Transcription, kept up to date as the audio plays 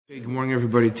Hey, good morning,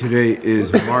 everybody. Today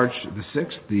is March the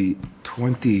 6th, the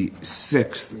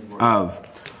 26th of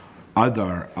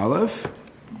Adar Aleph.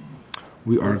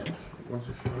 We are,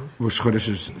 Rosh Chodesh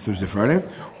is Thursday, Friday.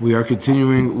 We are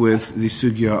continuing with the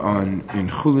sugya in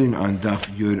Chullin on Daf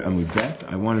Yud Amud Bet.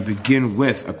 I want to begin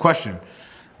with a question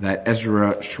that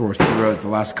Ezra Shor threw out the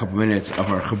last couple minutes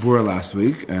of our Chabura last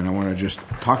week, and I want to just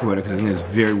talk about it because I think it's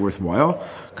very worthwhile,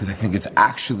 because I think it's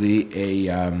actually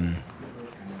a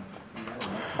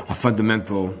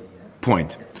fundamental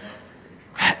point.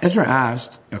 Ezra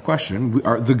asked a question.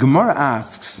 The Gemara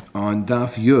asks on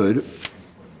Daf Yud,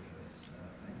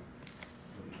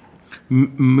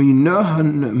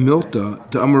 Minahan milta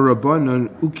de Amar Rabbanan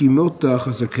uki milta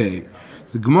chazakei.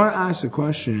 The Gemara asks a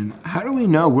question, how do we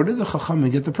know, where did the Chachamim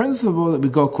get the principle that we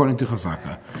go according to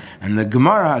Chazaka? And the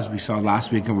Gemara, as we saw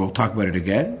last week, and we'll talk about it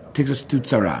again, takes us to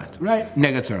Tzarat, right?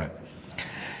 Nega Tzarat.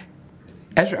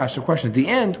 Ezra asked a question at the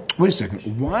end, wait a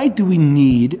second, why do we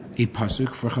need a pasuk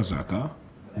for Chazaka?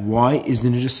 Why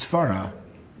isn't it a Sfara?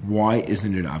 Why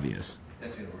isn't it obvious?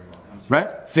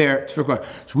 Right? Fair question.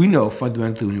 So we know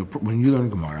fundamentally when you learn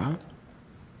Gemara,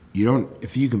 you don't,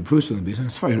 if you can prove something based on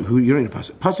Sfara, you don't need a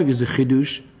pasuk. Pasuk is a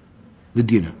chidush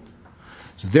l'dina.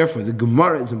 So therefore, the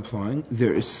Gemara is implying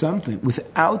there is something,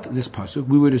 without this pasuk,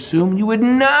 we would assume you would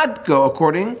not go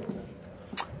according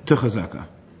to Chazaka.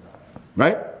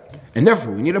 Right? And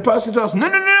therefore, we need a pasuk to tell us,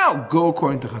 no, go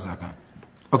according to Chazaka.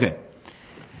 Okay.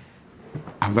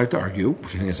 I would like to argue,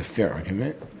 which I think is a fair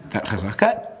argument, that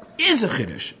Chazaka is a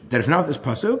chiddush. That if not this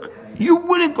pasuk, you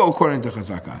wouldn't go according to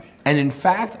Chazaka. And in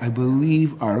fact, I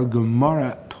believe our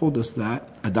Gemara told us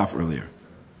that a daf earlier.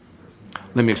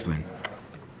 Let me explain.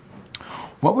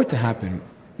 What were to happen,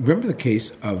 remember the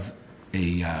case of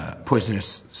a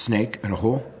poisonous snake in a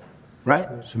hole? Right?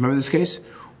 So remember this case?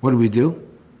 What do we do?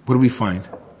 What do we find?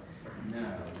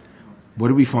 What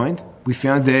did we find? We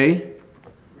found a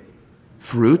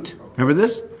fruit. Remember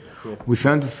this? We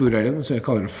found a food item, so I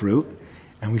call it a fruit.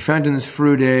 And we found in this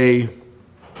fruit a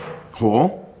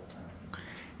hole.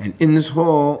 And in this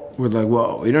hole, we're like,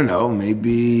 well, we don't know.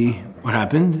 Maybe, what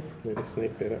happened? Maybe a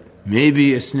snake bit it.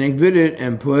 Maybe a snake bit it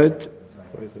and put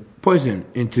poison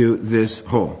into this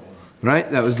hole. Right?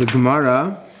 That was the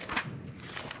Gemara.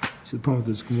 See, the problem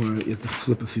with this Gemara, you have to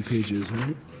flip a few pages,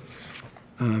 right?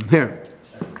 Here.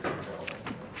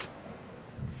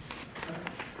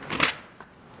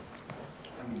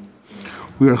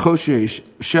 We are choshesh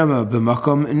shema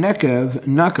b'makom nekev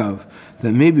nakav,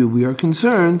 that maybe we are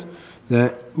concerned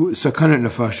that sakanat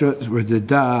nefasha, where the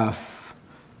daf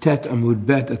tet amud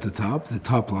bet at the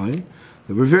top line,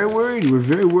 that we're very worried. We're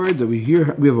very worried that we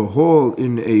have a hole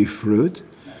in a fruit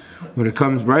when it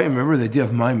comes, right? Remember the idea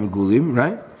of mayim megulim,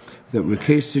 right? That we're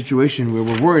case situation where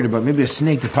we're worried about maybe a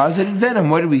snake deposited venom.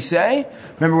 What did we say?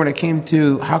 Remember when it came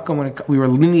to we were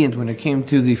lenient when it came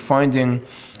to the finding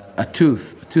a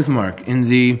tooth mark in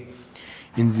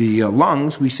the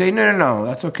lungs, we say no,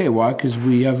 that's okay. Why? Because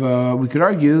we could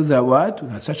argue that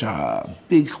that's such a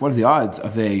big. What are the odds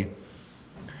of that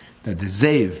the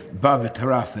Zev Bavet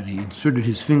Haraf, that he inserted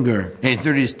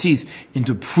his teeth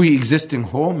into a pre-existing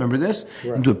hole? Remember this?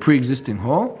 Right. Into a pre-existing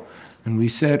hole, and we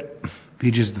said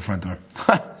pages at the front door.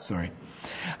 Sorry,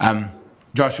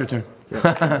 Josh, your turn.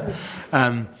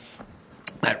 Yeah.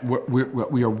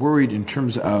 We are worried in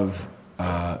terms of.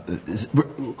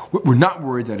 We're not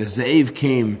worried that a Zev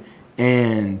came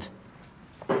and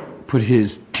put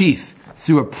his teeth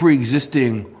through a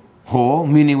pre-existing hole,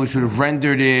 meaning which would have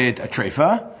rendered it a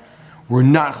treifa. We're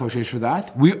not choshesh for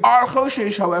that. We are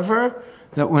choshesh, however,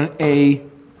 that when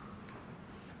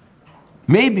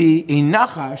maybe a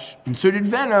nachash inserted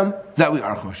venom, that we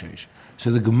are choshesh. So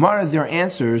the Gemara there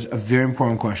answers a very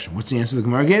important question. What's the answer the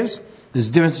Gemara gives? There's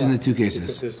a difference in the two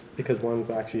cases. Because one's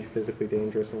actually physically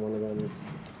dangerous and one of them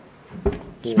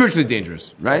is spiritually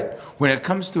dangerous, right? When it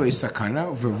comes to a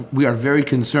sakana, we are very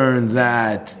concerned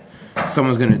that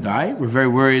someone's going to die. We're very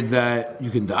worried that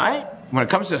you can die. When it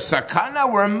comes to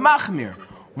sakana, we're machmir.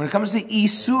 When it comes to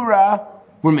isura,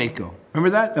 we're meko. Remember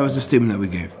that? That was the statement that we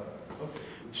gave.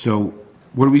 So,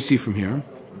 what do we see from here?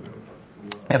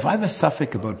 If I have a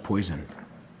suffix about poison,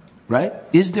 right?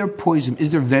 Is there poison,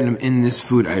 is there venom in this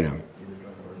food item?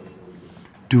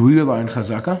 Do we rely on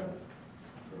chazaka?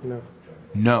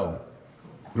 No.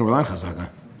 We don't rely on chazaka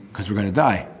because we're going to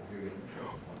die.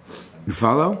 You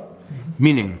follow?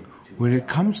 Meaning, when it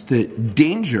comes to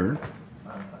danger,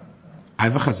 I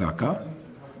have a chazaka,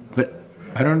 but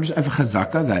I don't understand. I have a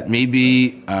chazaka that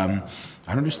maybe, I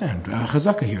don't understand. I have a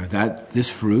chazaka here that this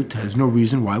fruit has no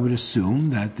reason why I would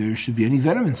assume that there should be any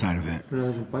venom inside of it.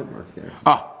 There's a bite mark there.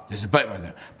 There's a bite mark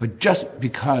there. But just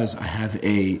because I have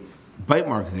a bite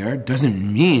mark there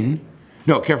doesn't mean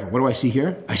No, careful. What do I see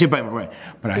here? I see a bite mark, right?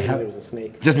 But I have. There was a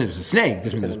snake. It doesn't mean there's a snake. It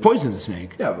doesn't mean there's poison in the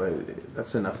snake. Yeah, but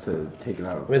that's enough to take it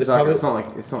out. I mean, It's not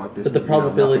like this. But the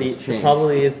probability, nothing's changed. the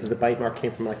probability is that the bite mark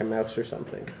came from like a mouse or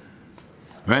something.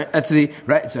 Right? That's the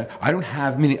right. So I don't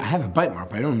have meaning. I have a bite mark,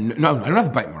 but I don't. No, I don't have a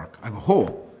bite mark. I have a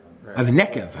hole. I have a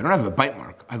nekev. I don't have a bite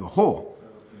mark. I have a hole.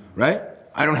 Right?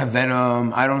 I don't have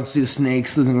venom. I don't see a snake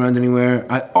slithering around anywhere.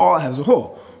 All I have is a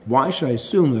hole. Why should I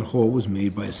assume that hole was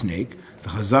made by a snake? The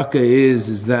chazaka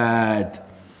is that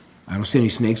I don't see any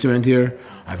snakes around here.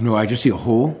 I just see a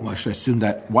hole. Why should I assume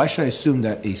that? Why should I assume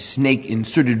that a snake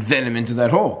inserted venom into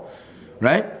that hole?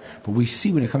 Right? But we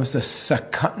see when it comes to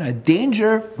sakana,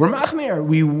 danger, we're machmir.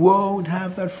 We won't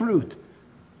have that fruit.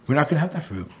 We're not going to have that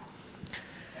fruit.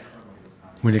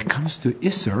 When it comes to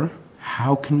Isser,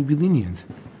 how can we be lenient?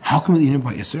 How can we be lenient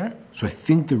by Isser? So I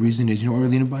think the reason is, you know why we're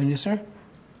lenient by an Isser?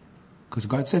 Because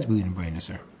God says we're lenient by an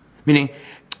Isser. Meaning,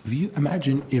 if you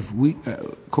imagine if we,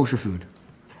 kosher food,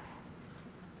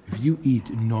 if you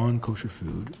eat non-kosher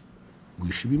food,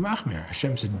 we should be machmir.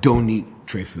 Hashem said, don't eat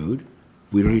tray food.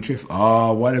 We don't eat tray food.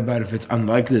 Oh, what about if it's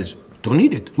unlike this? Don't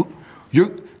eat it.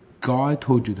 God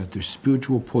told you that there's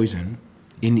spiritual poison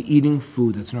in eating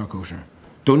food that's not kosher.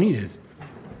 Don't eat it.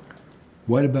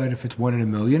 What about if it's 1 in a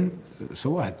million?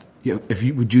 So what?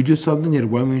 Would you do something that had a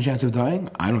 1 million chance of dying?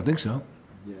 I don't think so.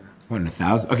 1 in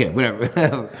 1,000. Okay,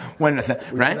 whatever. 1 in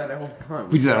 1,000, right? We do that all the time.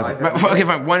 We do that all the time. Right, okay,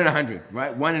 fine. 1 in 100,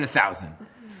 right? 1 in 1,000,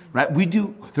 right? We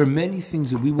do. There are many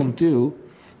things that we won't do.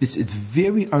 It's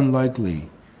very unlikely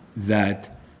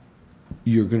that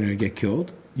you're going to get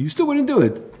killed. You still wouldn't do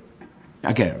it.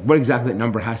 Again, what exactly that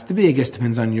number has to be, I guess,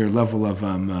 depends on your level of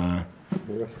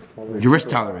your risk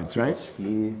tolerance, right?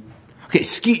 Ski. Okay,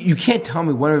 ski. You can't tell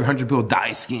me 1 out of 100 people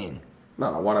die skiing.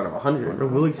 No, 1 out of 100.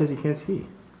 Rav Willig says you can't ski.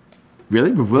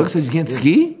 Really? Rav Willig says you can't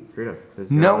ski? Straight up. Says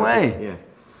No way. Yeah.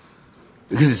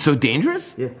 Because it's so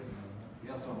dangerous? Yeah. He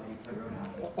also won't let you play road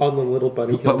hockey. On the little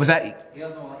bunny hill. But was that... He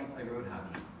also won't let you play road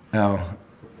hockey. Oh,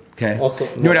 okay. Also,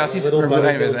 you know what else? little bunny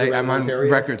Anyways, hills I'm around on Ontario.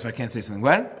 record, so I can't say something.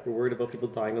 What? We're worried about people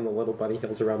dying on the little bunny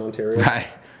hills around Ontario. Right.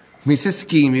 I mean, it's just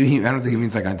skiing. Maybe I don't think it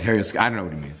means like Ontario ski. I don't know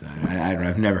what it means. I don't know.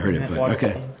 I've never heard it, but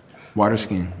okay. Water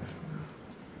skiing.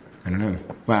 I don't know.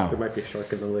 Wow. There might be a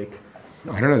shark in the lake.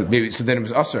 I don't know. Maybe so. Then it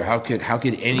was also how could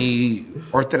any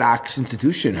Orthodox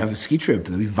institution have a ski trip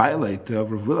that we violate Rav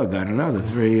Willig? I don't know.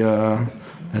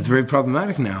 That's very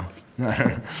problematic now.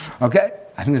 Okay.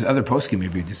 I think there's other poskim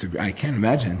maybe disagree. I can't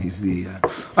imagine he's the.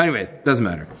 Anyways, doesn't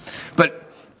matter.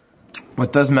 But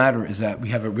what does matter is that we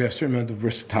have a certain amount of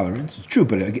risk tolerance. It's true,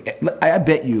 but I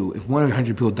bet you if 1 in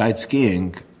 100 people died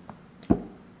skiing,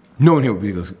 no one here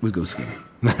would go skiing.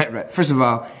 Right. First of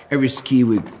all, every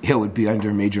hill would be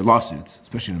under major lawsuits,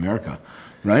 especially in America,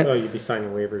 right? Oh, you'd be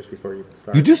signing waivers before you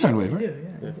start. You do sign a waiver.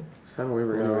 Yeah. Sign a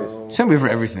waiver anyways. You sign a waiver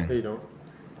for everything. No, You you don't.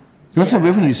 don't sign a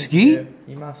waiver when you ski,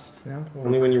 You must, no?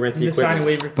 Only when you rent the You just sign a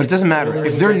equipment. waiver. but it doesn't matter.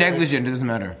 If they're negligent, it doesn't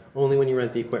matter. Only when you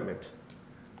rent the equipment.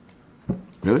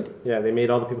 Really? Yeah, they made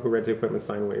all the people who rented equipment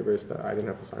sign waivers, but I didn't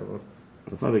have to sign one.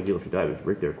 It's not a big deal if you die. Just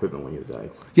break their equipment when you die.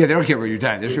 Yeah, they don't care where you're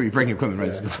dying. They're just going to be breaking equipment,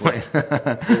 right? That's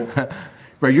a good point.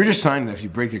 Right, you're just signing that if you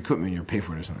break equipment, you're paid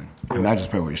for it or something. I imagine that's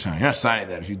probably what you're signing. You're not signing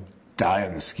that if you die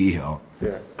on the ski hill.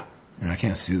 Yeah. And I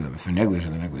can't sue them. If they're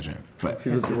negligent, they're negligent. But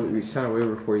We sign a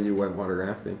waiver before you went water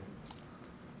rafting.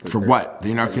 for what?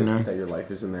 You're not going to... That your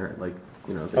life is in there, like,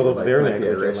 you know. that Although your life they're might be at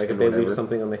negligent, risk like if and they whatever. leave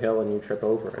something on the hill and you trip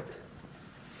over it.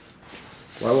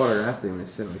 Why water rafting? They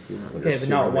said, like, you know, Okay, you're but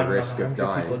not at 1 in risk of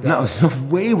 100 people dying. die. No, it's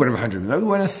way whatever 100. That would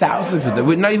 1 in 1,000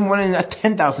 people. Not even 1 in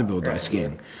 10,000 people die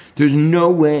skiing. There's no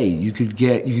way you could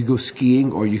go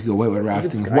skiing or you could go whitewater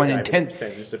rafting. 1 in 10.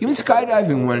 Even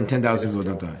skydiving, 1 in 10,000 people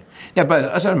don't die. Yeah, but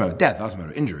that's not about death. That's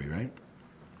about injury, right?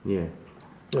 Yeah.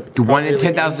 Do 1 in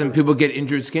 10,000 people get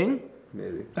injured skiing?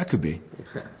 Maybe. That could be.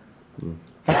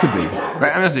 That could be.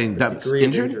 Right? I'm not saying that's Degree of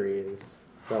injured. injury is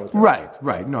relative.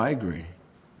 Right. No, I agree.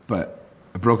 But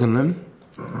a broken limb?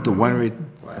 The one rate.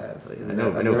 I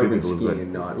know a few people who've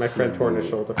been- My friend tore his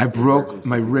shoulder. I broke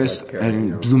my wrist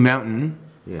in Blue Mountain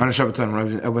on a Shabbaton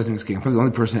when I wasn't skiing. I was the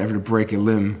only person ever to break a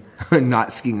limb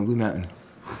not skiing in Blue Mountain.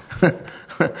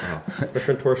 My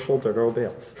friend tore his shoulder, no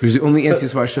bails. It was the only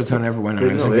NCSY Shabbaton I ever went on.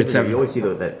 I was in grade You 7. always see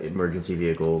that emergency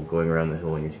vehicle going around the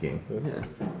hill when you're skiing.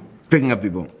 Picking up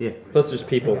people. Yeah. Plus there's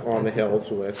people on the hills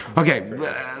with... Okay,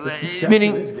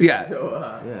 meaning, yeah,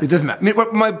 it doesn't matter. I mean,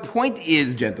 what my point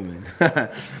is, gentlemen,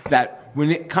 that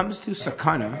when it comes to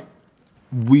sakana,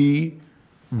 we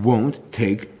won't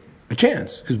take a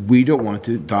chance because we don't want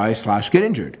to die / get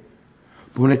injured.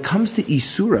 But when it comes to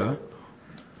isura,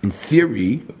 in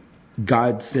theory,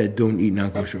 God said don't eat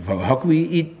non-kosher. How can we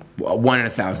eat 1 in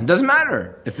 1,000? Doesn't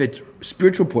matter if it's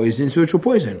spiritual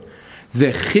poison.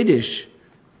 The Chiddush,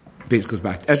 basically goes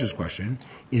back to Ezra's question,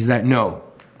 is that no,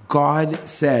 God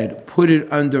said, put it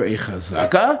under a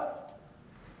chazaka.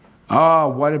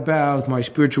 What about my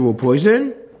spiritual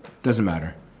poison? Doesn't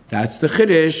matter. That's the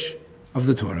Chiddush of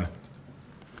the Torah.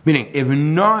 Meaning, if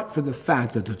not for the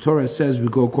fact that the Torah says we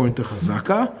go according to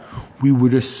chazaka, we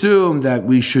would assume that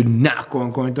we should not go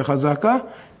according to chazaka,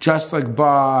 just like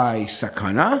by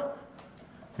sakana,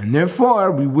 and therefore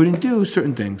we wouldn't do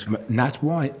certain things. And that's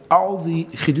why all the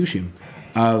chidushim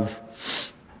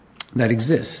that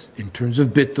exists in terms of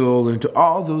bittul, and to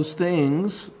all those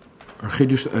things are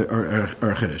chidush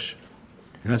or chiddush,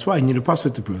 and that's why you need a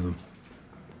pasuk to prove them.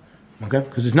 Okay,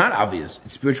 because it's not obvious.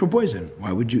 It's spiritual poison.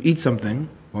 Why would you eat something?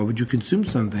 Why would you consume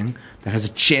something that has a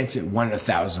chance at 1 in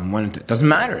 1,000? It doesn't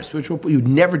matter. Spiritual. You'd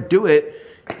never do it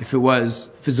if it was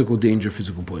physical danger,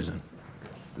 physical poison.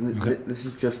 Okay. This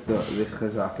is just this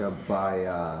chazaka by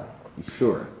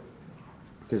Isur.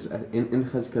 Because in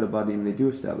Chazakah Badim, they do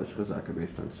establish chazaka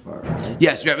based on Svar. Right?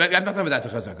 Yes, I'm not talking about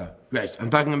that chazaka. Right. I'm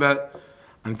talking about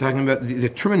the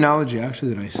terminology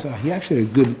actually that I saw. He actually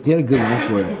had a good name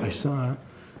for it. I saw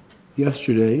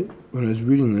yesterday when I was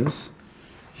reading this.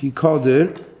 He called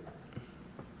it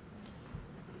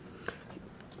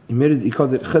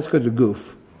Cheskad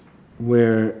Guf,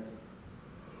 where,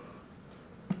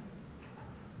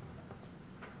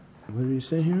 what did he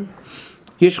say here?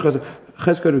 Yesh Cheskad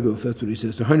Guf, that's what he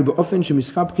says. Tehani ba'ofen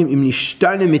shemiskapkim im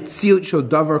nishtane mitziut shel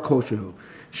davar koshehu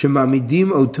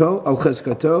shemamidim oto al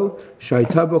cheskato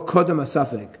shayta bo kodam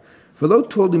asafek v'lo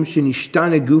told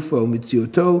shenishtane gufo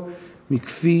mitziuto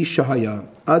mikfi shahaya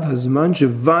ad hazman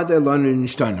shevad elanu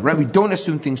nishtana. Right, we don't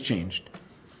assume things changed.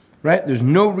 Right, there's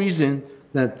no reason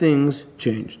that things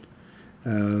changed.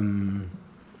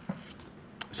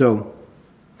 So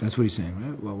that's what he's saying,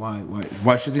 right? Well,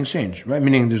 why should things change? Right,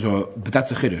 meaning but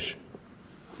that's a chiddush.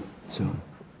 So,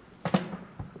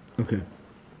 okay.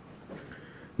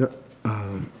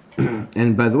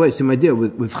 And by the way, same idea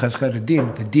with chazkat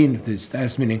adin. The din, if the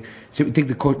status, meaning, so we take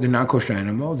the non-kosher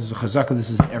animal. There's a chazaka. This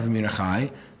is every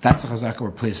minachai. That's the chazaka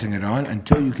we're placing it on.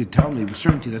 Until you could tell me with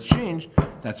certainty that's changed,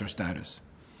 that's our status.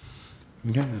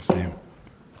 Okay, that's there.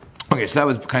 Okay, so that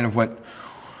was kind of what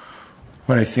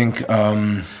I think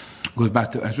goes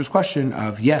back to Ezra's question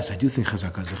of, yes, I do think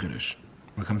chazaka is a chiddush.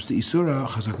 When it comes to Isura,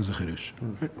 chazaka is a chiddush.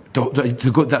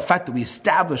 The fact that we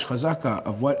establish chazaka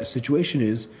of what a situation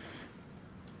is,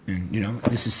 and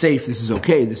this is safe, this is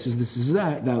okay, this is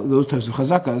that those types of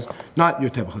chazakas, not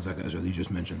your type of chazaka, as you just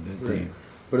mentioned. Right.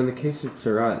 But in the case of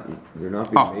tzarat, you're not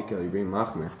being meka, you're being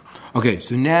machmer. Okay,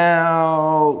 so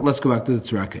now let's go back to the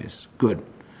tzarat case. Good.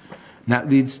 That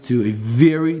leads to a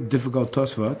very difficult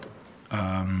tosfot.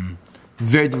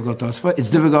 Very difficult tosfot. It's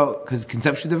difficult because it's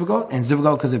conceptually difficult, and it's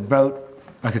difficult because it brought,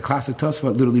 like a classic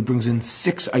tosfot, literally brings in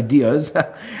 6 ideas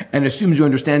and assumes you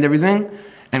understand everything,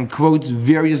 and quotes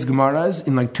various Gemaras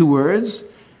in like 2 words,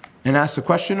 and asks a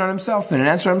question on himself and an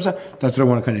answer on himself. That's what I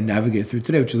want to kind of navigate through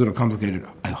today, which is a little complicated.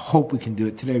 I hope we can do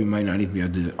it today. We might not even be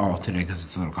able to do it all today because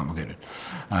it's a little complicated.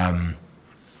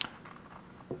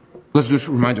 Let's just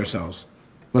remind ourselves.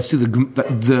 Let's see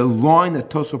the line that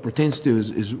Tosfot pertains to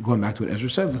is going back to what Ezra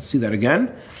said. Let's see that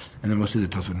again, and then we'll see the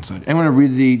Tosfot inside. I want to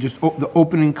read the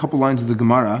opening couple lines of the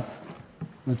Gemara.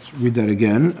 Let's read that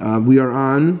again. We are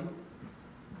on.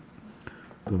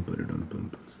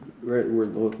 Right where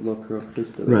Look Rav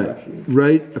Chisda.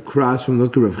 Right across from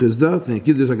Look Rav Chisda. Thank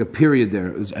you. There's like a period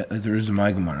there. There is in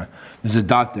my Gemara. There's a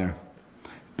dot there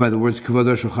by the words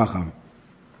Kavod Shel Chacham.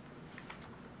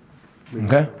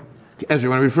 Okay. Ezra, you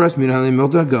want to read first? Minahali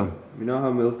Milta, go.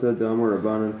 Minaha Milta Damar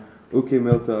Rabbanan Uke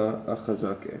Milta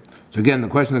Achazake. So again, the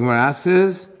question the Gemara asks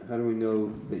is, how do we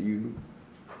know that you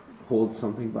hold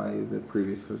something by the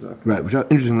previous chazaka? Right, which is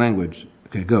interesting language.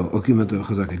 Okay, go. Uke Milta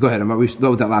Achazake. Go ahead. We started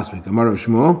with that last week. Amar Rav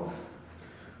Shmuel.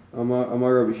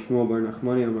 Amar Rabbi Shmuel bar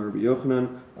Nachmani, Amar Rabbi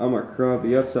Yochanan, Amar Kra,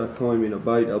 V'yatsa Kohen min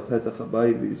abayit al petach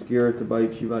abayit v'yizgeret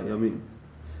abayit shiva yamin.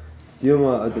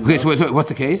 Okay, so what's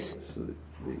the case? So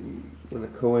when the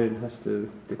Kohen has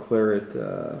to declare it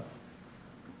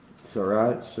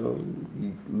Sarat, so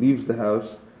he leaves the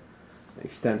house,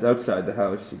 extends outside the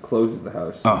house, he closes the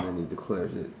house, and then he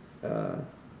declares it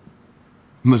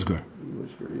Musgar.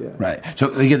 Yeah. Right.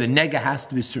 So again, the nega has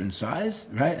to be a certain size,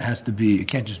 right? It has to be. It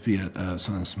can't just be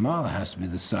something small. It has to be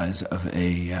the size of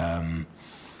a.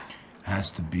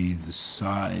 Has to be the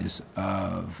size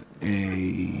of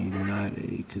not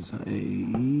a because a.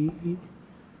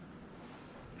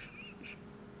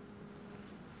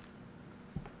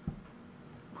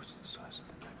 What's the size of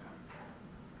the nega?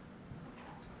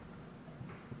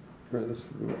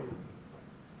 Right.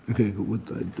 Okay. What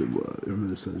I did. Remember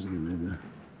the size of the nega.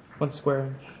 1 square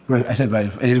inch. Right, I said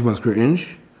it is 1 square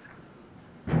inch.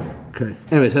 Okay.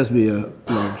 Anyway, it has to be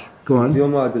large. Go on.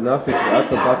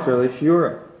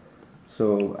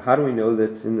 So how do we know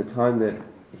that in the time that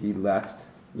he left,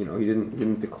 he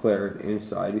didn't declare it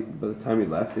inside. By the time he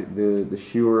left, the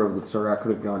shiur of the tzara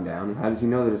could have gone down. And how does he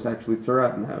know that it's actually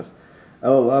tzara in the house?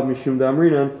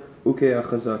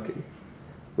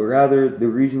 But rather, the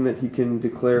reason that he can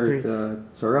declare it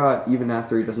tzara even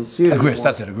after he doesn't see it,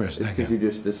 That's it. Agrees. because you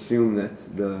just assume that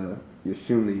the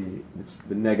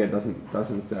nega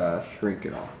doesn't shrink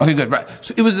at all. Okay, good. Right.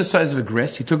 So it was the size of a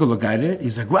grist. He took a look at it.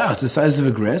 He's like, "Wow, it's the size of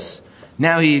a grist."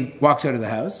 Now he walks out of the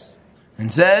house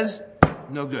and says,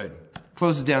 "No good."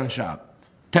 Closes down shop.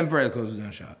 Temporarily closes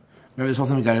down shop. Remember this whole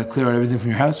thing? You got to clear out everything from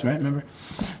your house, right? Remember?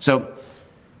 So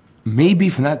maybe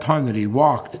from that time that he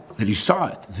saw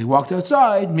it, as he walked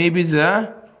outside, maybe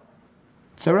the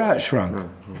tzara shrunk.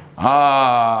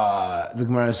 The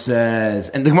Gemara says,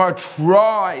 and the Gemara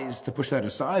tries to push that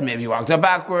aside. Maybe he walked out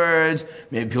backwards.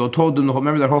 Maybe people told him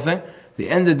remember that whole thing? The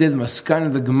end of the day, the maskan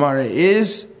of the Gemara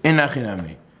is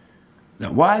inachinami.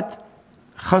 That what?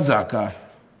 Chazaka.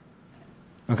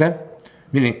 Okay?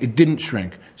 Meaning it didn't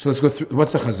shrink. So let's go through.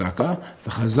 What's the chazaka?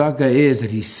 The chazaka is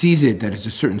that he sees it, that it's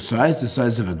a certain size, the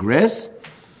size of a grist.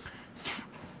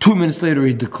 2 minutes later,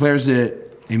 he declares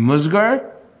it a musgar,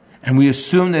 and we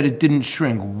assume that it didn't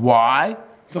shrink. Why?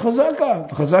 The chazaka.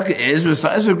 The chazaka is the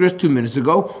size of a grist 2 minutes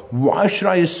ago. Why should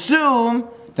I assume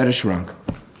that it shrunk?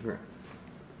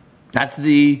 That's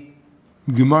the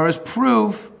Gemara's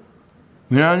proof.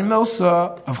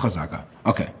 Milsa of chazaka.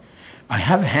 Okay. I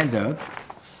have a handout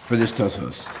for this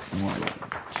Tosfos. 1,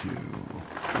 2.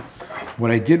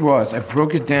 What I did was I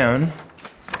broke it down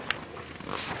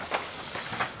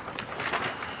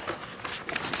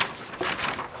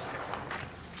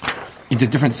into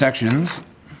different sections.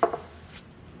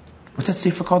 What's that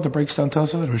sefer called that breaks down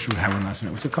Tosfos? I wish we would have one last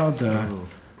night. What's it called?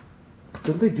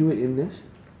 Don't they do it in this?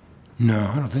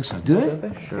 No, I don't think so. Do they?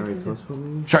 Shari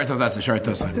Tosfot. Shari Tosfot. That's it. Shari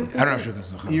Tosfot. I don't know if Shari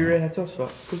Tosfot. You're in a Tosfot.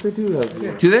 Because they do that.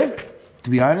 Yeah. Do they? To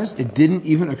be honest, it didn't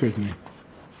even occur to me.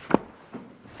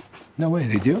 No way,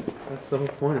 they do? That's the whole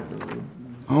point of it.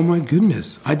 Oh my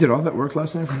goodness. I did all that work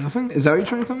last night for nothing? Is that what you're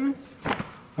trying to tell me?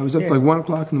 I was up to like 1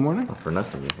 o'clock in the morning? Not for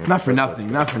nothing. Not for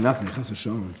nothing. That's a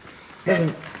shame.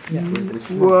 Doesn't.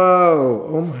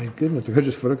 Whoa. Oh my goodness. Could I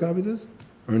just photocopy this?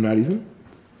 Or not even?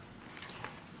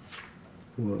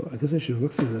 Whoa. I guess I should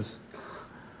look through this.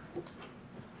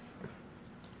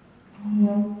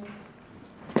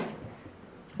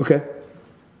 Okay.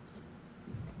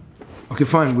 Okay,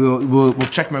 fine. We'll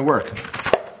check my work.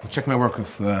 We'll check my work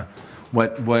with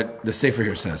what the sefer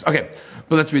here says. Okay,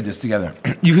 but let's read this together.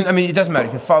 It doesn't matter.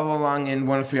 You can follow along in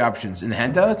one of 3 options. In the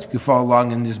handout, you can follow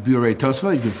along in this Biurei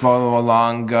Tosfot. You can follow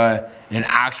along in an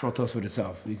actual Tosfot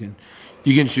itself. You can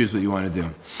choose what you want to do.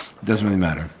 It doesn't really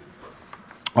matter.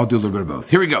 I'll do a little bit of both.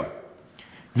 Here we go.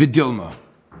 Vidilma.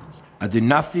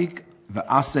 Adinafik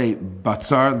v'asei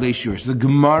batzar leishur. So the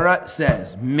Gemara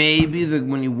says, maybe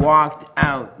when he walked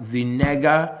out, the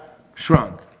nega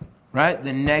shrunk. Right? The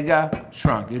nega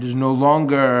shrunk. It is no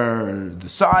longer the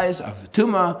size of the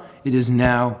tuma. It is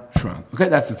now shrunk. Okay,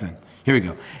 that's the thing. Here we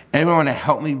go. Anyone want to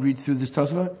help me read through this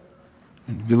Tosfot?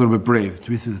 Be a little bit brave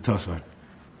to read through the Tosfot.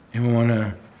 Anyone want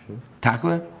to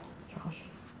tackle it? Josh.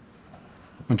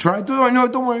 Want to try?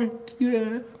 Don't worry.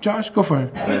 Yeah. Josh, go for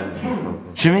it.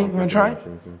 Shimmy, you want to try?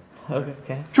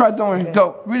 Okay. Try it, don't worry. Okay.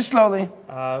 Go. Read it slowly.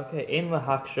 Okay. Ein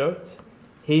lahakshot.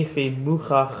 Hefe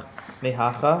muchach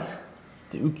mehacha.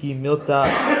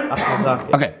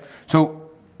 Okay,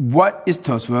 so what is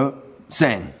Tosfot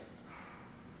saying?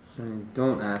 Saying,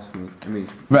 don't ask me.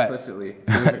 Right. Implicitly,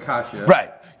 there's a kasha.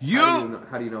 Right.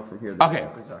 How do you know from here? Okay.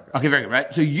 Okay, very good.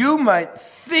 Right. So you might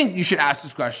think you should ask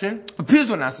this question, but please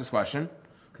don't ask this question.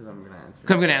 Because I'm going to answer.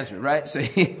 Because I'm going to answer it, right? So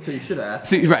you should have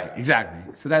asked. Right.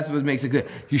 Exactly. So that's what makes it clear.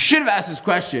 You should have asked this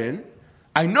question.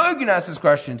 I know you're going to ask this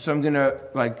question, so I'm going to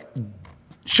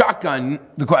shotgun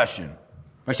the question.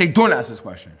 I say, don't ask this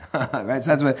question. Right?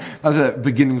 So that's the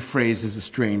beginning phrase is a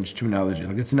strange terminology.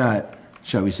 It's not,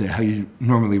 shall we say, how you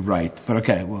normally write. But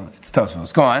okay, well, it's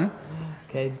Tosfos. Go on.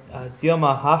 Okay.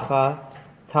 Dilma hacha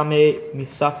tame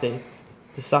misafik.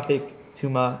 The safik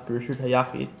tuma bereshut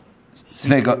hayachid.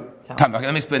 Okay,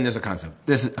 let me explain this concept.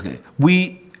 This is, okay.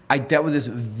 I dealt with this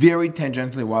very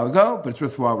tangentially a while ago, but it's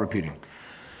worthwhile repeating.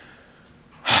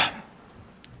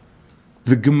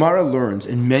 The Gemara learns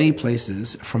in many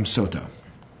places from Sota.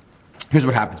 Here's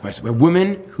what happens. A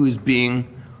woman who is being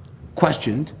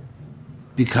questioned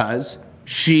because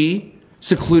she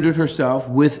secluded herself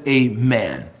with a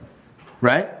man.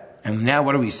 Right? And now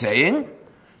what are we saying?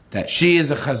 that she is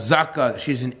a chazaka,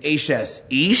 she's an eshes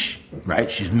ish,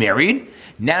 right? She's married.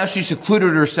 Now she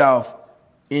secluded herself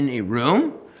in a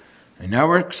room. And now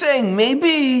we're saying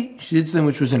maybe she did something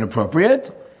which was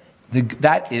inappropriate.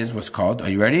 That is what's called, are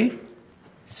you ready?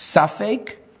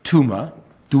 Safek Tuma.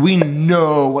 Do we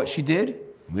know what she did?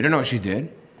 We don't know what she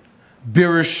did.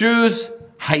 Birashuz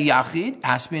Hayachid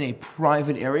has to be in a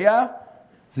private area.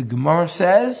 The Gemara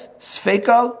says,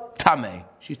 Sfeko Tame.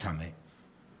 She's Tame.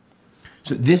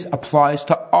 So this applies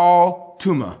to all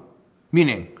Tuma.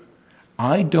 Meaning,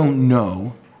 I don't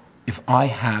know if I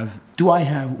found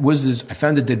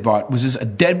a dead body. Was this a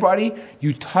dead body?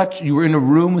 You were in a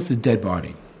room with a dead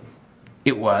body.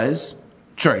 You were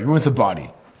with a body.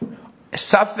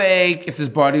 Safek, if this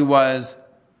body was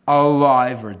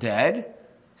alive or dead.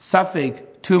 Safek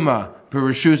Tuma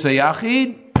Bereshus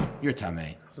Hayachid, you're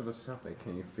Tameh. So the Safek,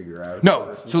 can you figure out?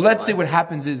 No. So let's say what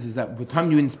happens is that by the time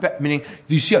you inspect, meaning,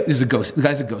 you see, there's a ghost. The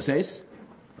guy's a goses.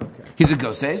 Okay. He's a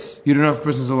goses. You don't know if the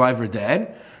person's alive or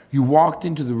dead. You walked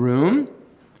into the room,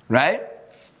 right?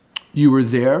 You were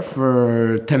there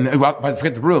for 10 minutes. Well,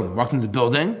 forget the room. Walked into the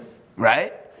building,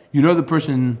 right? You know the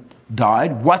person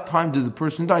died. What time did the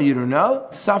person die? You don't know.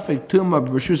 Safek Tuma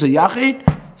Bereshus Hayachid,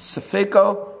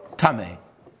 Safeko Tameh.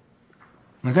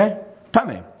 Okay?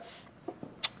 Tameh.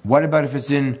 What about if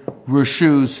it's in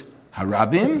Rishus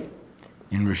Harabim?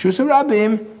 In Rishus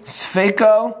Harabim,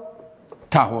 Sfeko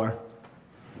Tahor.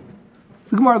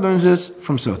 The Gemara learns this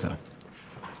from Sota.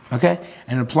 Okay?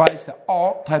 And it applies to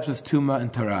all types of Tuma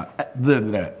and Tara.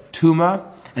 Tuma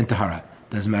and Tahara.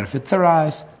 Doesn't matter if it's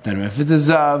Taras, doesn't matter if it's a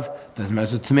Zav, doesn't matter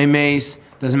if it's a Tumei Mace,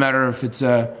 doesn't matter if it's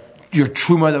your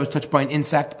Truma that was touched by an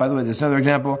insect. By the way, there's another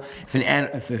example. You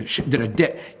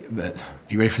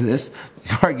ready for this? The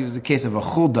Gemara gives the case of a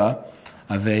chulda,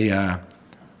 of a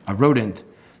rodent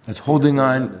that's holding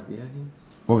on.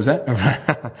 What was that?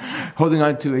 Holding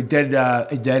on to a dead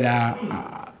bug.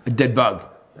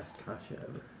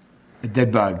 A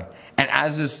dead bug. And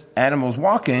as this animal's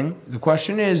walking, the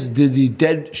question is, did the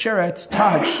dead sherets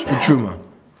touch the truma?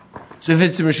 So if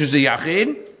it's the Rishus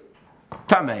Yachid,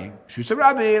 Tameh. Rishus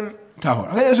Rabim,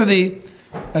 Tahor. Okay,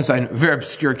 that's a very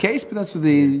obscure case, but that's what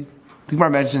the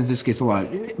Gemara mentions this case a lot.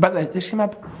 By the way, this came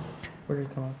up. Where did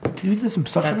it come up? Did we do some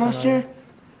Pesachim last year?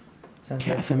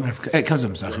 It comes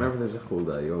up Pesachim. Whenever there's a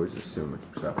chulda, you always assume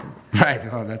it's Pesachim.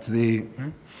 Right. Well, that's the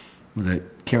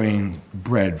carrying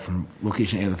bread from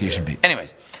location A to location B.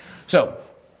 Anyways, so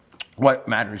what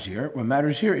matters here? What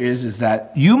matters here is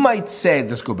that you might say,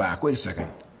 let's go back. Wait a second.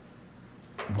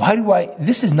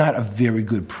 This is not a very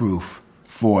good proof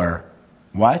for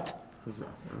what?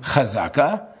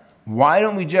 Chazaka. Why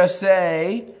don't we just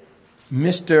say,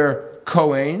 Mr.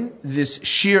 Cohen, this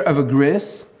shear of a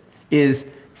gris is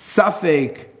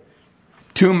Safek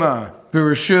Tuma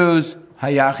Bereshus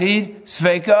Hayachid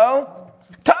Sveko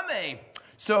Tameh.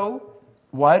 So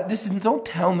what? Don't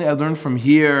tell me I learned from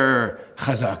here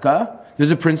Chazaka.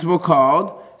 There's a principle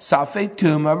called Safek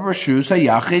Tuma Bereshus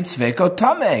Hayachid Sveko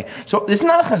Tameh. So it's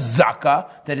not a Chazaka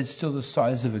that it's still the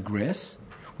size of a gris.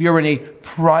 We are in a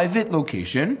private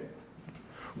location.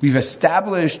 We've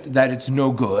established that it's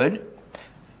no good.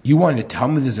 You want to tell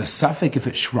me there's a suffix if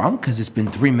it shrunk because it's been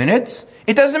 3 minutes?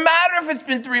 It doesn't matter if it's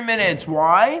been 3 minutes.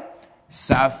 Why?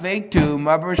 Suffix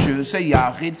Tuma Bereshus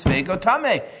Hayachid Sveko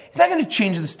Tameh. It's not going to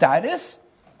change the status.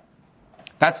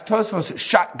 That's Tosfos'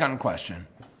 shotgun question.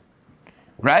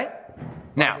 Right?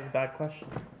 Now. That's a bad question.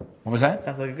 What was that?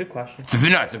 Sounds like a good question.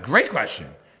 It's a great question.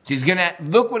 So he's going to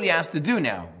look what he has to do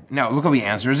now. Now, look how he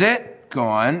answers it. Go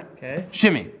on. Okay.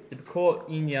 Shimmy. B'kol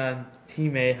inyan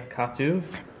timei hakatuv,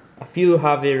 afilu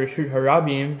have reshut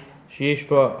harabim, sheyesh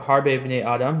bo harbe bnei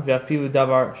adam, ve'afilu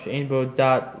davar she'en bo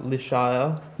dat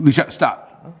lishal.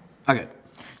 Stop. Okay.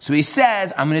 So he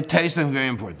says, I'm going to tell you something very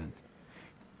important.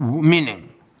 Meaning,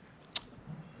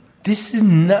 this is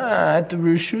not the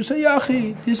Rishus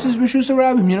HaYachid. This is Rishus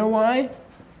HaRabim. You know why?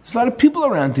 There's a lot of people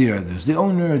around here. There's the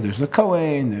owner, there's the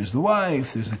Kohen, there's the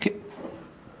wife, there's the kid.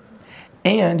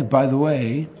 And, by the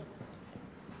way,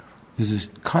 there's a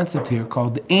concept here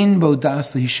called the Ein Bo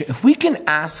Das L'Hisha. If we can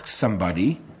ask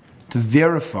somebody to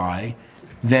verify,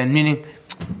 then, meaning,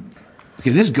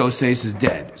 okay, this ghost face is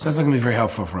dead. So that's not going to be very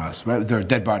helpful for us, right? They're a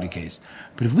dead body case.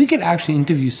 But if we could actually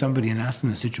interview somebody and ask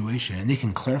them the situation and they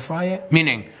can clarify it,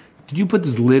 meaning, did you put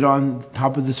this lid on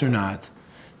top of this or not?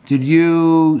 Did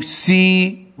you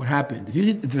see what happened?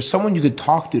 If there's someone you could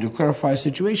talk to clarify a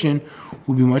situation,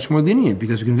 we'll be much more lenient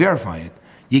because we can verify it.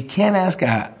 You can't ask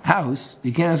a house,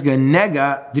 you can't ask a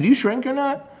nega, did you shrink or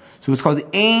not? So it's called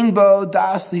Ein Bo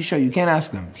Das L'Isha. You can't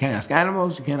ask them. You can't ask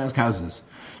animals, you can't ask houses.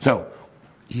 So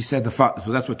he said so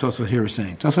that's what Tosfot here is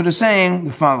saying. Tosfot is saying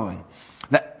the following.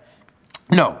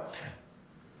 No.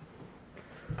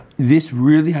 This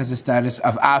really has the status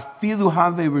of afilu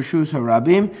have reshus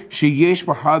harabim sheyesh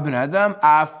b'har ben adam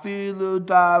afilu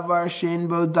davar shein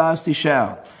bo das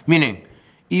tishel. Meaning,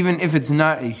 even if it's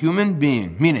not a human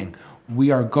being, meaning we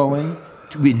are going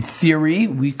to, in theory,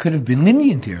 we could have been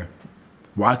lenient here.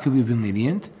 Why could we have been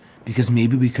lenient? Because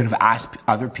maybe we could have asked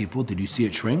other people, did you see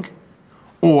it shrink?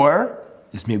 Or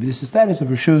maybe this is the status of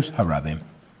reshus harabim.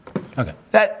 Okay,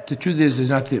 that the truth is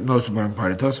not the most important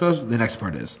part of Tosfos. The next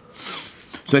part is.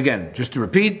 So again, just to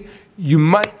repeat, you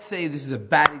might say this is a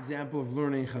bad example of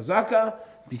learning Chazaka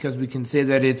because we can say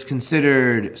that it's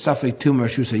considered Safek Tumah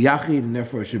Shusa Yachid and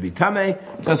therefore it should be Tameh.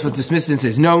 That's what dismisses and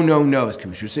says, no, it's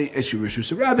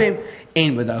Shusa Rabbi,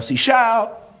 Ein Badal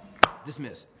Shal,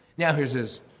 dismissed. Now here's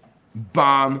his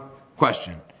bomb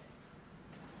question.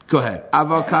 Go ahead.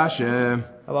 Aval Kasha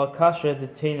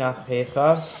Detena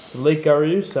Hecha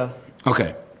Leikariusa.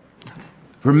 Okay.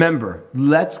 Remember,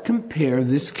 let's compare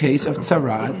this case of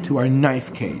tzarat to our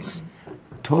knife case.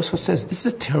 Tosfos says this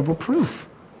is a terrible proof.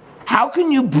 How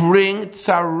can you bring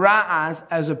tzarat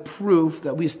as a proof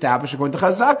that we establish according to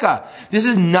Chazaka? This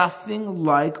is nothing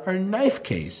like our knife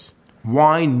case.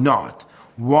 Why not?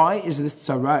 Why is this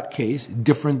tzarat case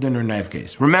different than our knife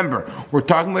case? Remember, we're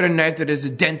talking about a knife that has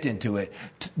a dent into it.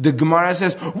 The Gemara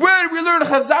says, where did we learn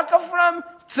Chazaka from?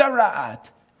 Tzarat.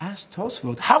 Ask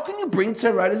Tosfot, how can you bring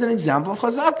tzarat as an example of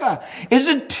chazaka? It's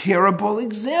a terrible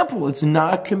example. It's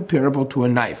not comparable to a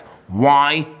knife.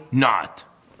 Why not?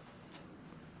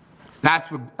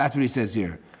 That's what he says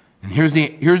here. And here's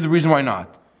the reason why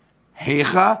not.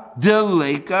 Hecha de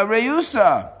leika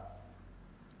reusa.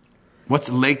 What's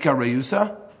leika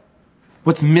reusa?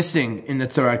 What's missing in the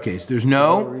tzarat case? There's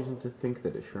no reason to think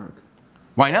that it shrunk.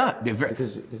 Why not?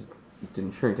 Because it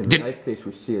didn't shrink. In the knife case,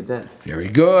 we see a dent. Very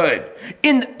good.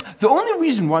 The only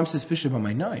reason why I'm suspicious about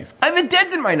my knife, I have a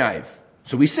dent in my knife.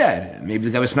 So we said, maybe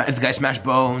the guy smashed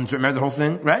bones, remember the whole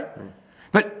thing, right?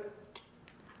 But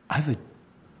I have a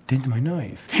dent in my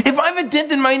knife. If I have a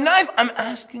dent in my knife, I'm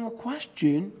asking a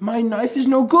question. My knife is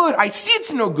no good. I see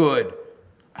it's no good.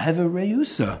 I have a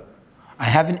reusa. I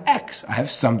have an X. I have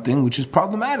something which is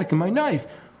problematic in my knife.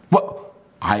 Well,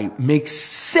 I make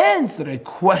sense that I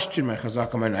question my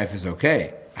chazaka, my knife is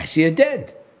okay. I see a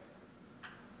dent.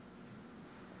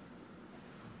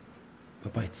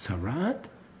 But by tzarat,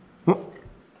 well,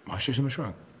 why should I assume it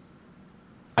shrunk?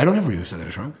 I don't have a reusa that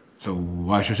it shrunk, so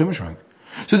why should I assume it shrunk?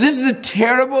 So this is a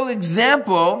terrible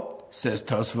example, says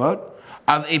Tosfot,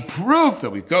 of a proof that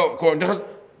we go according to chazaka.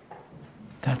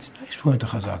 That's nice according to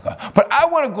chazaka. But I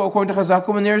want to go according to chazaka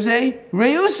when there's a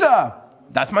reusa.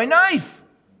 That's my knife.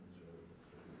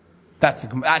 That's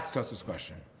Tosfos'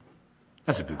 question.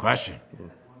 That's a good question.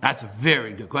 That's a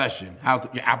very good question. How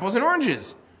could you apples and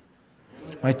oranges?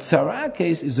 My tzarat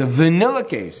case is a vanilla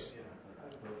case.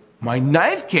 My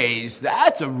knife case,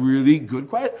 that's a really good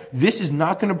question. This is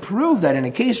not going to prove that in a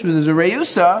case where there's a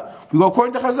reusa, we go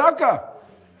according to chazaka.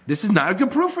 This is not a good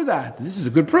proof for that. This is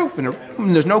a good proof, and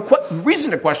there's no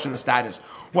reason to question the status.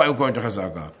 Why we're going to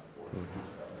chazaka?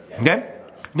 Okay?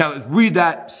 Now let's read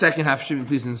that second half, should be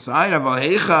please inside. Okay,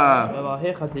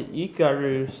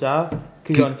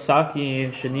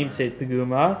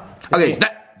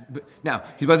 now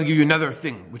he's about to give you another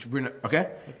thing, which we're not,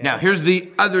 okay? Now here's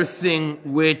the other thing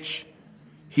which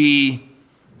he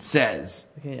says.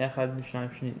 Okay, I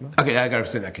gotta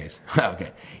explain that case.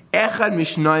 Okay, echad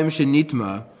mishnaim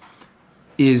shenitma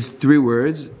is 3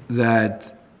 words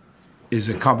that is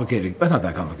a complicated, but not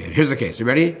that complicated. Here's the case. You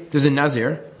ready? There's a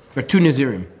nazir. There are 2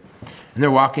 Nazirim, and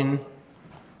they're walking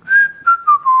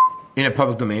in a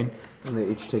public domain. And they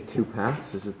each take 2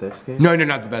 paths? Is it this case? No,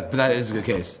 not the best, but that is a good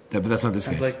case. But that's not this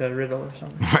case. Like a riddle or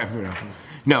something. Right.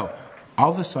 No,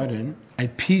 all of a sudden, a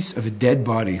piece of a dead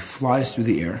body flies through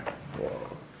the air.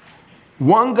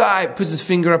 One guy puts his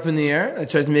finger up in the air,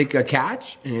 tries to make a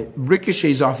catch, and it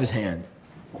ricochets off his hand.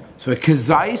 So a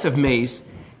kazayis of mace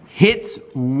hits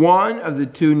one of the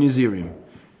 2 Nazirim.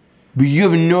 But you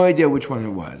have no idea which one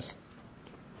it was.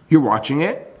 You're watching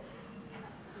it.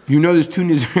 You know there's 2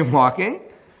 Nazirim walking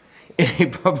in a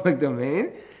public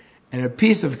domain, and a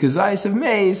piece of kazayis of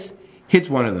mace hits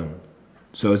one of them.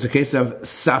 So it's a case of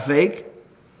safek,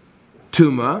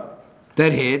 tuma,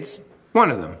 that hits one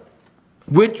of them.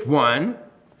 Which one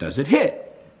does it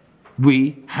hit?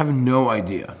 We have no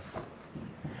idea.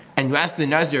 And you ask the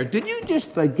Nazir, did you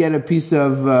just get a piece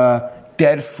of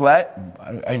dead flesh?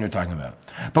 I know what you're talking about.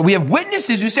 But we have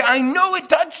witnesses who say, I know it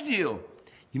touched you.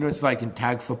 You know what it's like in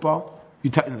tag football?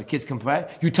 The kids can play.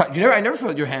 I never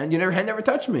felt your hand. Your hand never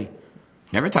touched me.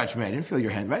 Never touched me. I didn't feel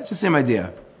your hand, right? It's the same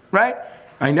idea, right?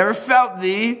 I never felt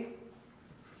the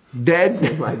Dead?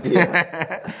 Same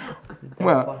idea.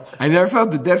 Well, I never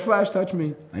felt the dead flash touch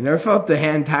me. I never felt the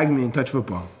hand tag me in touch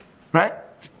football. Right?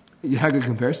 You had a good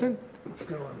comparison? Let's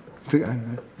go on.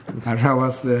 I don't know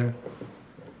what's the...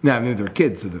 No, I mean, they're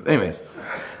kids. Anyways.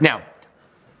 Now,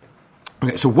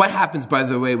 okay, so what happens, by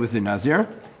the way, with the Nazir?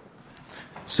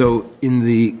 So, in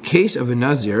the case of a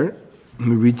Nazir, let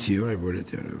me read to you. I wrote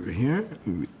it down over here.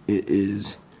 It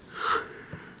is...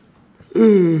 where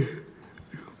did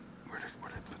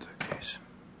I put that case?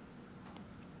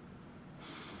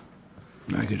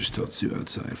 I could just tell it to you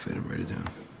outside if I didn't write it down.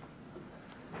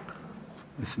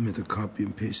 I meant to copy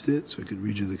and paste it so I could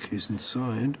read you the case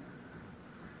inside.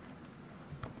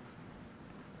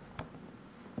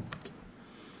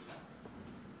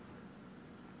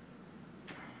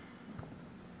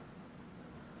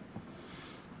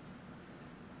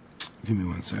 Give me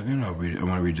 1 second. I'll read it. I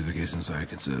want to read you the case inside.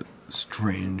 It's a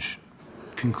strange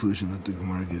conclusion that the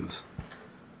Gemara gives.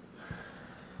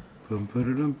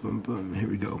 Here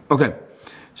we go. Okay.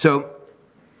 So,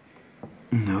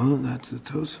 no, that's the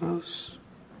Tosfos.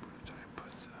 Where did I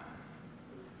put that?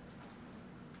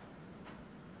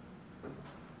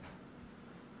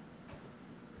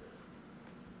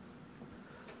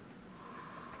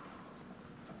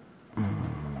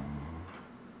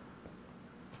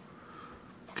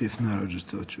 Okay, if not, I'll just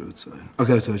tell you outside.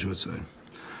 Okay, I'll tell you outside.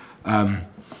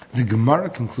 The Gemara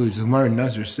concludes, the Gemara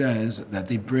Nazir says that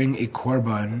they bring a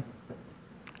korban,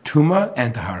 tuma,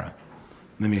 and tahara.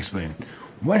 Let me explain.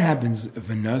 What happens if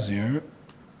a Nazir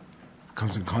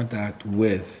comes in contact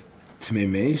with Tmei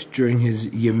Meis during his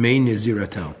Yemei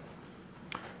Naziratel?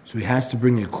 So he has to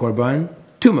bring a korban,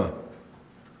 tuma.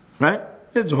 Right?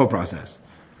 It's a whole process.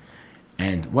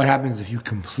 And what happens if you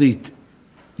complete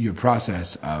your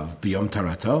process of Biyom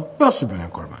Tarato? You also bring a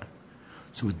korban.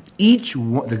 So with each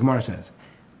one, the Gemara says,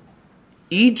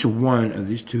 each one of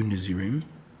these two Nazirim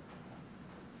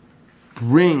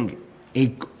bring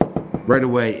right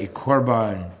away a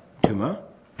korban tuma,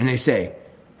 and they say,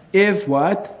 if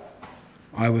what?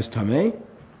 I was tamei,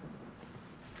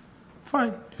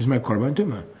 fine, here's my korban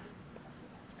tuma.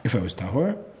 If I was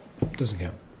tahor, it doesn't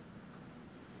count.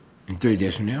 And 30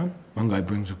 days from now, one guy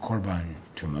brings a korban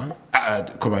tuma,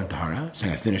 korban tahara,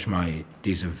 saying I finished my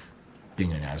days of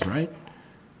being a Nazirite.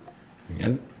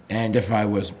 And if I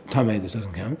was tamei, this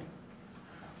doesn't count.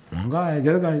 One guy, the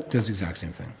other guy does the exact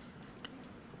same thing.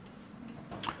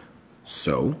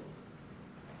 So,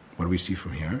 what do we see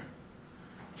from here?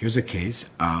 Here's a case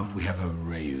of, we have a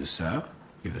reyusa,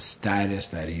 we have a status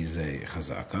that he's a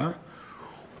chazaka.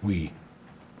 We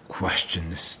question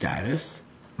the status,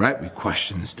 right? We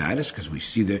question the status because we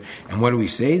see the, and what do we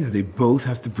say? That they both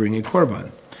have to bring a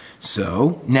korban.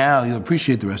 So, now you'll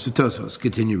appreciate the rest of Tosfos.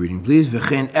 Continue reading, please.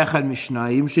 V'chein echad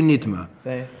mishnayim shenitma.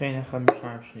 V'chein echad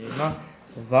mishnayim shenitma.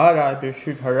 V'arai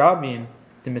b'rshut harabim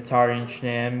d'mitarin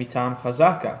shneim mitam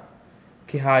chazaka.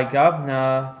 Ki hai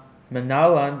gavna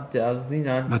manalan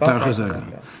de'azlinan batar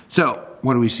chazaka. So,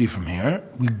 what do we see from here?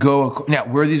 We go, now,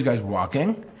 where are these guys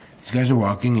walking? These guys are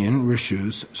walking in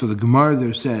Rishus. So the Gemara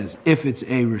there says, if it's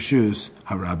a Rishus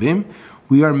harabim,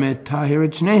 we are metahir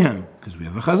et shnehem, because we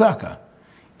have a chazaka.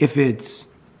 If it's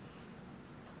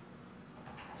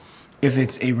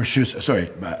a reshus,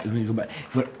 sorry, let me go back.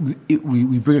 But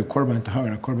we bring a korban tahar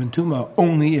and a korban tuma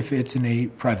only if it's in a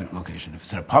private location. If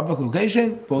it's in a public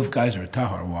location, both guys are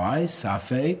tahar. Why?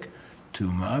 Safek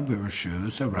tuma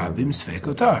bereshus harabim sfek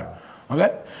otar.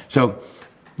 Okay, so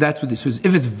that's what this is.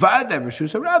 If it's vada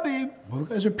bereshus harabim, both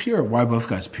guys are pure. Why both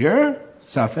guys pure?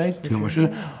 Safek tuma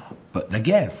bereshus. But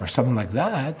again, for something like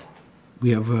that, we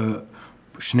have a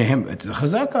Shnehem, it's a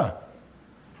chazaka.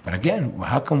 But again,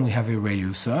 how come we have a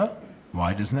reyusa?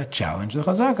 Why doesn't that challenge the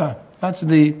chazaka? That's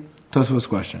the Tosfos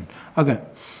question. Okay.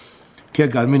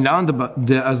 Okay,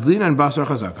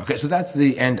 so that's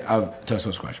the end of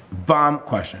Tosfos question. Bomb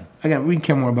question. Again, we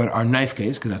care more about our knife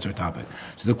case because that's our topic.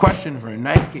 So the question for a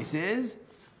knife case is,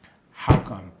 how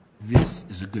come this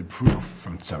is a good proof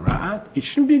from Tzara'at? It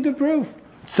shouldn't be a good proof.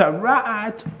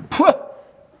 Tzara'at, puh!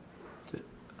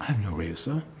 I have no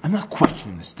reyusa. I'm not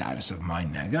questioning the status of my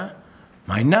nega.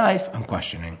 My knife, I'm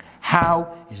questioning.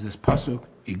 How is this pasuk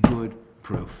a good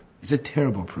proof? It's a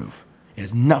terrible proof. It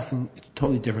has nothing, it's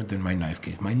totally different than my knife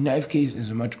case. My knife case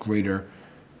is a much greater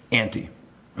ante.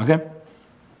 Okay?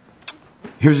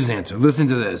 Here's his answer. Listen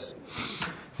to this.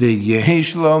 The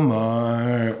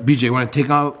Yeheshlomar. BJ, you want to take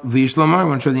out the Yeheshlomar? You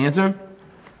want to show the answer?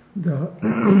 He's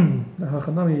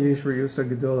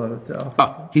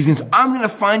going to say, I'm going to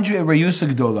find you a Reyusa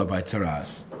Gedola by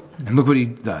Taras. And look what he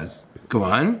does. Go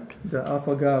on.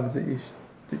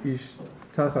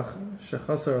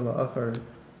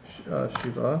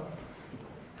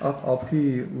 על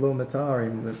פי לא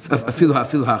מתארים. אפילו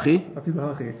הכי.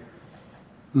 אפילו הכי.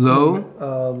 לא.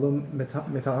 לא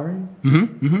מתארים.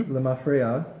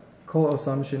 למפרע. כל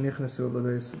עושם שנכנסו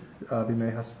בימי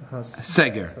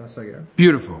הסגר.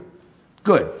 Beautiful.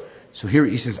 Good. So here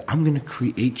he says, I'm going to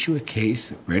create you a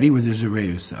case, ready, where there's a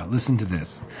reusa. Listen to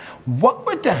this. What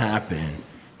would to happen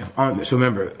if, so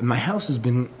remember, my house has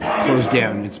been closed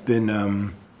down. It's been,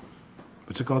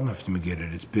 what's it called? Not to get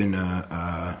it. It's been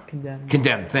Condemned.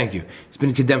 Condemned, thank you. It's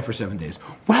been condemned for 7 days.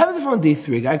 What happens if on day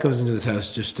 3 a guy goes into this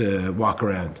house just to walk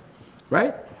around?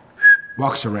 Right?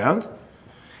 Walks around.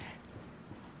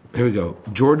 Here we go.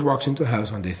 George walks into a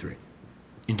house on day 3,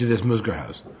 into this Musgar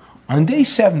house. On day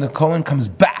 7, the Kohen comes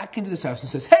back into this house and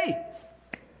says, hey,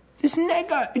 this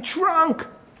nega, it shrunk.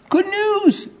 Good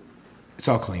news. It's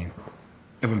all clean.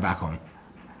 Everyone back home.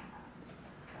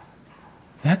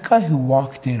 That guy who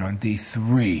walked in on day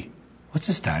 3, what's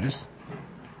his status?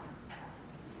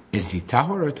 Is he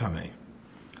tahor or tameh?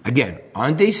 Again,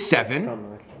 on day 7,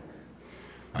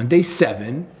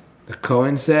 the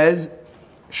Kohen says,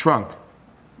 shrunk.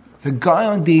 The guy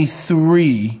on day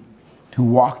 3 who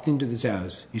walked into this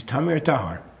house, he's tameh or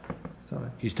tahor?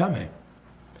 He's tameh.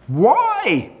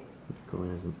 Why?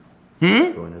 Cohen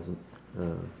isn't. Cohen isn't.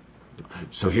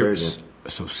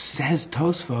 So says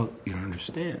Tosfot, you don't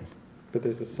understand. But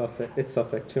there's a suffix. It's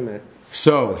suffix tumeh.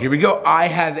 So here we go. I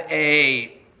have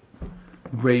a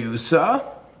reusa.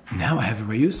 Now I have a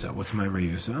reusa. What's my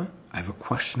reusa? I have a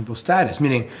questionable status,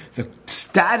 meaning the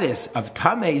status of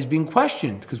tameh is being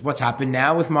questioned because what's happened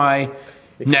now with my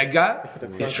nega?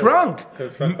 It shrunk. It could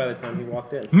have shrunk by the time he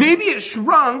walked in. Maybe it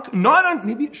shrunk.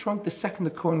 Maybe it shrunk the second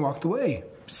the Kohen walked away,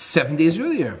 7 days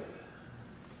earlier,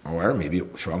 or maybe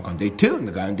it shrunk on day 2 and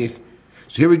the guy on day 3.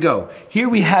 So here we go. Here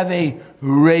we have a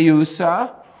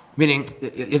reusa, meaning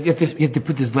you have to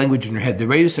put this language in your head. The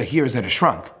reusa here is that it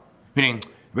shrunk, meaning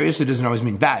reusa doesn't always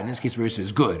mean bad. In this case, reusa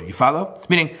is good. You follow?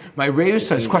 Meaning my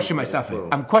reusa is questioning myself.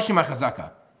 I'm questioning my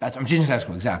chazaka. I'm changing status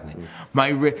quo, exactly.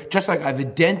 Just like I have a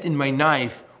dent in my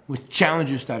knife which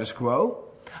challenges status quo,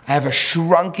 I have a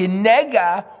shrunken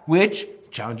nega which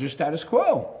challenges status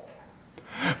quo.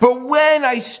 But when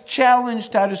I challenge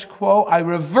status quo, I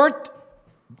revert.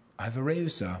 I have a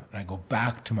reusa, and I go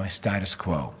back to my status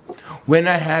quo. When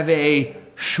I have a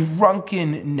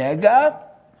shrunken nega,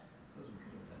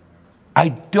 I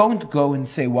don't go and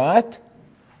say what?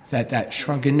 That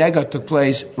shrunken nega took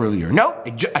place earlier. No,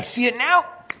 I see it now.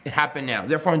 It happened now.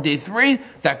 Therefore, on day 3,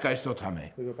 that guy's still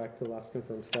tameh. We go back to the last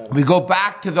confirmed status. We go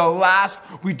back to the last.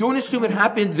 We don't assume it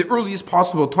happened the earliest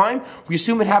possible time. We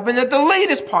assume it happened at the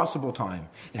latest possible time.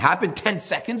 It happened 10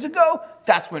 seconds ago.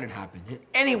 That's when it happened. And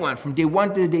anyone from day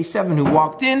 1 to day 7 who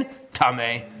walked in,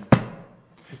 tameh.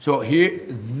 So here,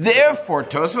 therefore,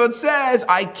 Tosfot says,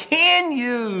 I can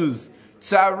use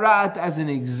tzarat as an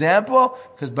example,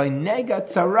 because by nega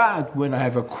tzarat, when I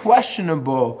have a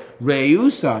questionable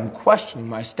reusa, I'm questioning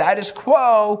my status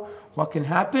quo, what can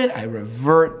happen? I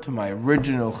revert to my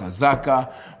original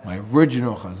chazaka. My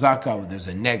original chazaka, where there's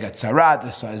a nega tzarat,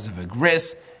 the size of a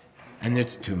gris, and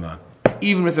there's tuma,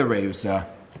 even with a reusa.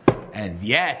 And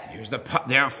yet,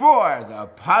 therefore, the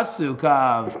pasuk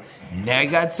of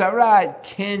nega tzarat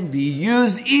can be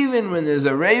used even when there's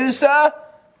a reusa,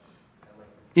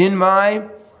 in my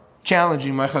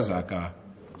challenging my chazaka.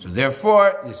 So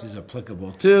therefore, this is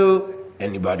applicable to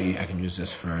anybody. I can use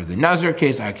this for the Nazir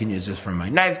case, I can use this for my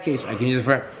knife case, I can use it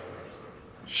for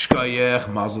shkoyech,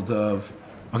 mazel tov.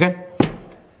 Okay?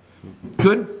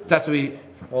 Good? That's what we...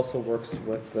 Also works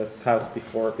with this house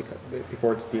before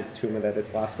it's deeds tumah that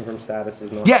its last confirmed status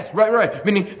is not. Yes, right.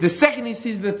 Meaning, the second he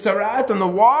sees the tzarat on the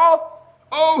wall,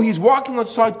 he's walking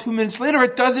outside 2 minutes later,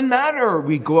 it doesn't matter.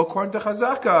 We go according to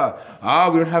chazaka.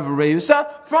 We don't have a reusa.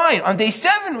 Fine. On day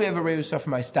 7, we have a reusa for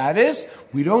my status.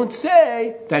 We don't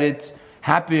say that it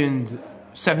happened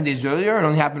 7 days earlier. It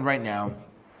only happened right now.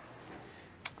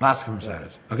 Last confirmed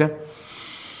status. Okay?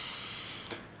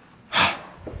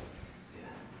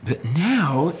 But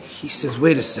now, he says,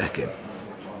 wait a second.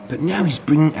 But now he's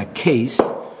bringing a case.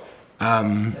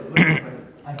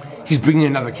 He's bringing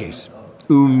another case.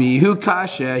 Umihu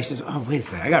kasha. He says, wait a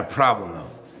second, I got a problem though.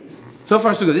 So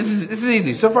far so good. This is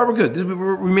easy. So far we're good.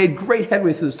 We made great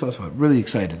headway through this Tosfot. Really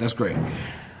excited. That's great.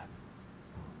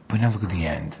 But now look at the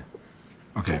end.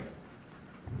 Okay.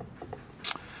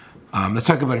 Let's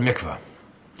talk about a mikvah.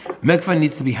 Mikvah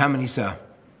needs to be how many sa?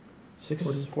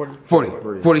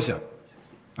 40 sa.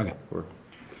 Okay.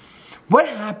 What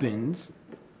happens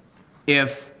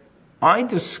if I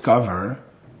discover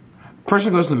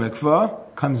person goes to the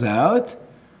mikvah, comes out,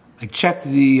 I check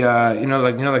the, I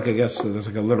guess there's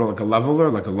like a leveler,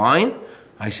 like a line.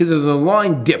 I see there's a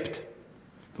line dipped.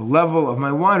 The level of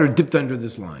my water dipped under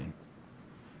this line.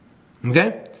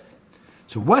 Okay?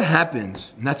 So what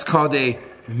happens? And that's called a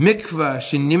mikvah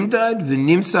shenimdad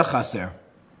v'nimsa chaser.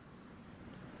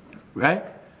 Right?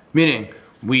 Meaning,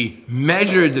 we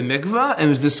measured the mikvah and it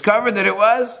was discovered that it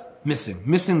was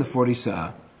missing the 40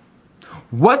 sa'ah.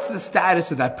 What's the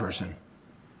status of that person?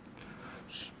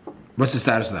 What's the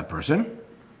status of that person?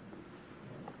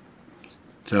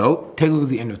 So, take a look at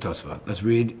the end of Tosfot. Let's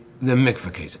read the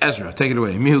mikvah case. Ezra, take it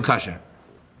away. Mihu kasha.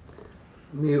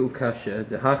 Mihu kasha.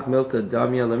 Dehach milta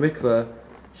damya lemikvah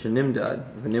shenimdad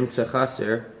v'nimtza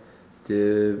chaser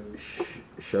de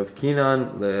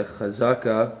shavkinan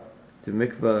lechazaka de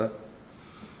mikvah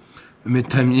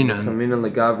Mitaminan. taminan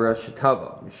legavra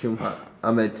shetava mishum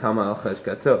ha'amed tama al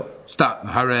chazkato. Stop.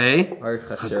 Hare. Ari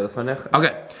chaser lefanecha.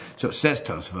 Okay. So it says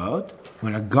Tosfot,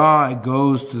 when a guy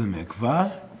goes to the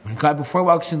mikvah, when a guy before he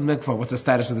walks into the mikvah, what's the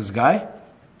status of this guy?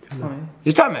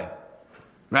 He's tameh.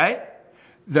 Right?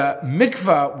 The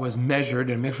mikvah was measured,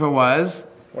 and mikvah was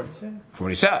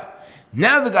 40 sa'ah.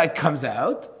 Now the guy comes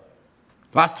out.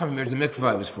 Last time we measured the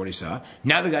mikvah, it was 40 sa'ah.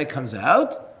 Now the guy comes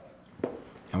out.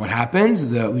 And what happens?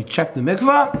 We check the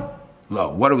mikvah. Lo,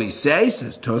 what do we say?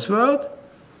 Says Tosfot.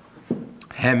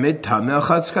 Hemid tameh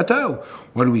chatzkato.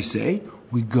 What do we say?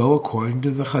 We go according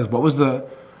to the chaz. What was the...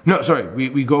 No, sorry.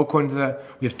 We go according to the...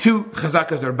 We have two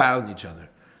chazakas that are battling each other.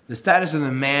 The status of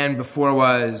the man before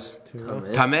was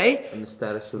tameh. And the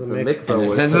status of the mikvah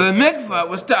was... The status of the mikvah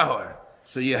was tahor.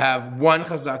 So you have one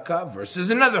chazaka versus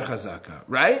another chazaka,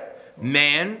 right?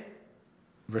 Man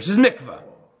versus mikvah.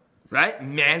 Right?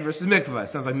 Man versus mikvah.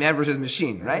 It sounds like man versus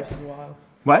machine, right?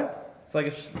 What? It's like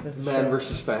a Man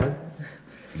versus fan.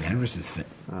 Man versus fan.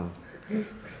 Oh.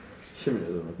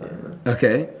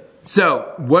 Okay.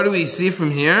 So, what do we see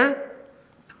from here?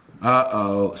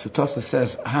 So Tosa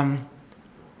says,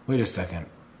 wait a second.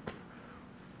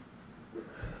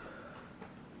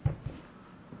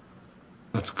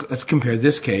 Let's compare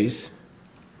this case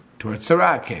to our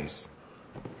Tzara case.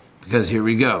 Because here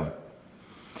we go.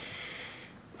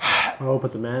 Oh,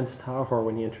 but the man's tahor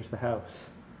when he enters the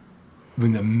house.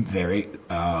 Very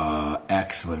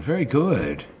excellent, very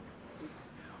good.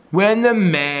 When the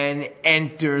man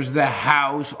enters the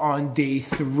house on day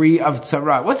 3 of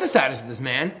Tzara, what's the status of this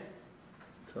man?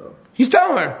 He's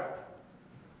tahor.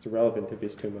 It's irrelevant if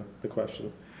he's tuma, the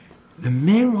question. The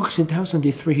man walks into the house on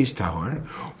day 3, he's tahor.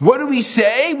 What do we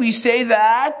say? We say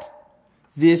that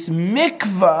this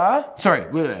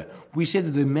mikvah, we say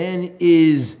that the man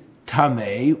is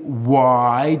tameh.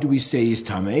 Why do we say he's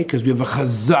tameh? Because we have a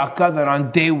chazaka that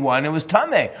on day 1 it was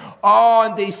tameh.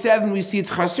 On day 7 we see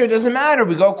it's chaser. It doesn't matter.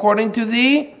 We go according to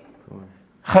the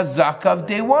chazaka of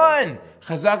day 1.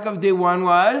 Chazaka of day 1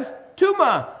 was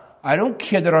tuma. I don't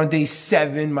care that on day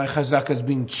 7 my chazaka is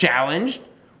being challenged.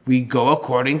 We go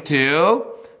according to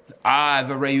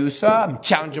the reyusa. I'm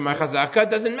challenging my chazaka. It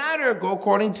doesn't matter. Go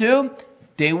according to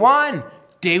day 1.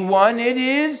 Day 1 it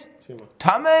is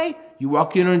tameh. You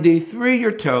walk in on day 3,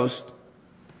 you're toast.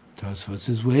 Tosfot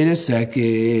says, wait a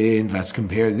second. Let's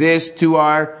compare this to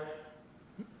our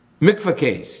mikvah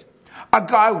case. A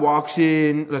guy walks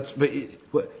in. So you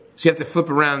have to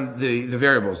flip around the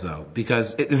variables, though,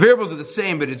 because the variables are the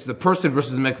same, but it's the person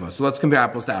versus the mikvah. So let's compare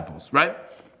apples to apples, right?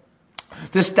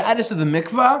 The status of the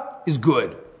mikvah is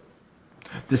good.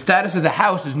 The status of the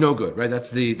house is no good, right?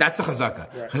 That's the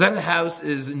chazaka. Right. Chazaka of the house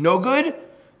is no good,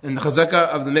 and the chazaka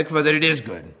of the mikvah that it is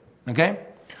good. Okay?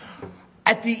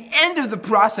 At the end of the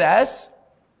process,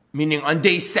 meaning on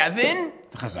day 7,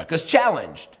 the chazaka is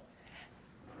challenged.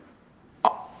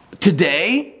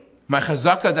 Today, my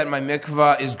chazaka that my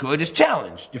mikvah is good is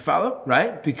challenged. You follow?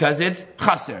 Right? Because it's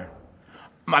chaser.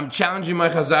 I'm challenging my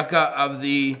chazaka of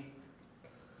the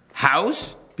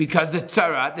house because the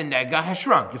tzara, the nega, has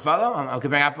shrunk. You follow? I'm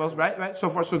comparing apples, right?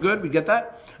 So far, so good. We get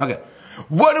that? Okay.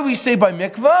 What do we say by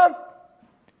mikvah?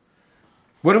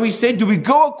 What do we say? Do we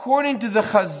go according to the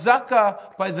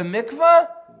chazaka by the mikvah?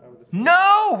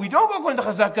 No, we don't go according to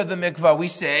the chazaka of the mikvah. We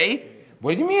say,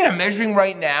 what do you mean? I'm measuring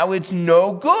right now. It's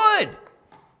no good.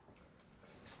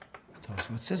 That's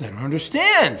what it says. I don't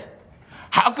understand.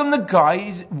 How come the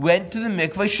guy went to the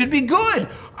mikvah? It should be good.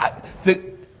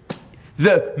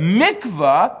 The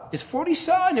mikvah is 40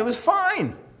 sa'ah and it was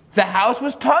fine. The house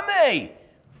was tameh.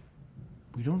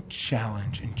 We don't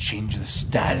challenge and change the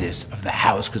status of the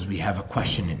house because we have a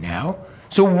question it now.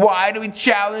 So why do we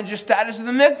challenge the status of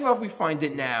the mikvah if we find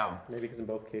it now? Maybe because in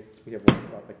both cases we have one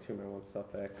suffix tuma and one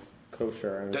suffix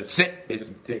kosher. That's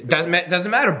it. It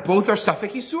doesn't matter. Both are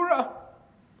suffix isura.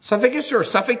 Suffix isura,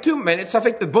 suffix tuma, and it's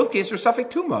suffix. Both cases are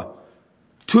suffix tuma.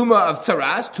 Tuma of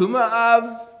taras, tuma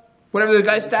of whatever the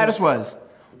guy's status was.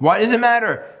 Why does it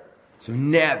matter? So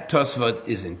now Tosfot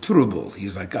is in trouble.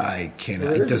 He's like, I can't.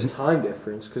 It There's doesn't. a time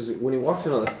difference because when he walks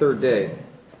in on the third day,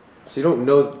 so you don't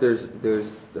know that there's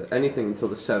anything until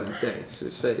the seventh day. So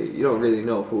say you don't really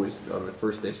know if it was on the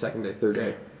first day, second day, third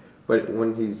day. But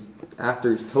when he's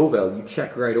after his Tovel, you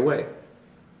check right away.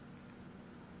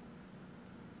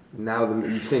 Now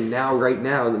you say right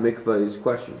now the mikvah is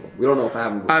questionable. We don't know if it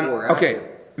happened before or okay,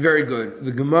 after. very good.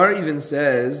 The Gemara even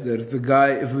says that if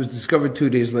it was discovered 2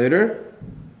 days later,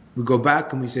 we go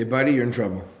back and we say, buddy, you're in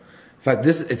trouble. In fact,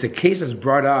 it's a case that's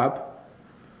brought up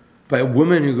by a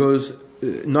woman who goes,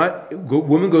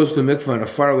 woman goes to a mikvah in a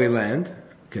faraway land.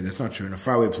 Okay, that's not true, in a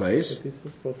faraway place.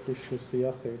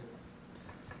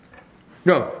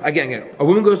 No, again, a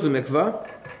woman goes to the mikvah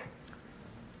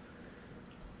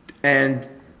and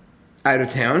out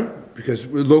of town, because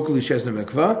locally she has no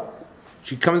mikvah.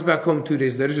 She comes back home 2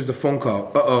 days later, she has a phone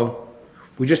call.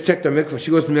 We just checked our mikvah. She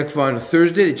goes to the mikvah on a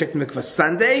Thursday, they checked the mikvah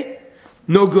Sunday.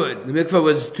 No good. The mikvah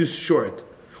was too short.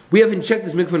 We haven't checked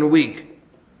this mikvah in a week.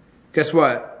 Guess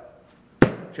what?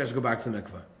 She has to go back to the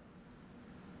mikvah.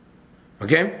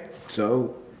 Okay?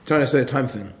 So, trying to say a time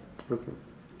thing. Okay.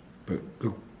 But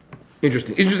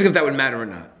interesting. Interesting if that would matter or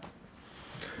not.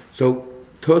 So,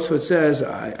 Tosfot says,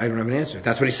 I don't have an answer.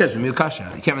 That's what he says, Rami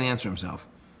Kasha. He can't really answer himself.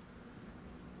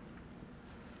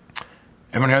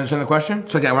 Everyone understand the question?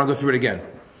 So again, I want to go through it again.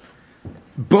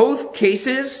 Both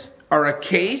cases are a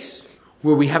case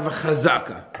where we have a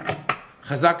chazaka.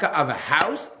 Chazaka of a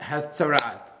house has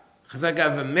tzarat. Chazaka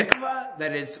of a mikvah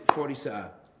that is 40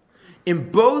 sa'ah.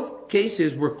 In both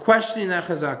cases, we're questioning that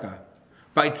chazaka.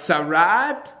 By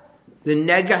tzarat, the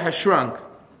nega has shrunk.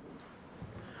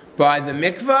 By the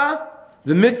mikvah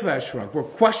has shrunk. We're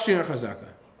questioning our chazaka.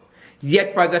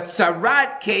 Yet by the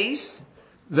tzarat case,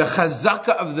 the chazaka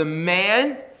of the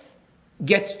man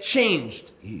gets changed.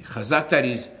 Chazak that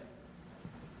he's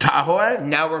tahor.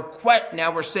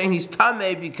 Now we're saying he's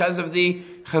tameh because of the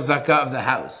chazaka of the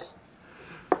house.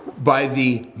 By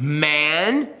the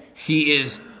man, he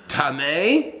is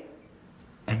tameh,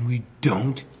 and we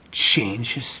don't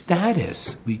change his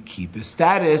status. We keep his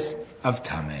status of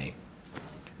tameh.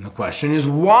 And the question is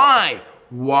why?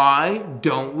 Why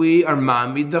don't we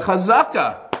armamid the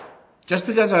chazaka? Just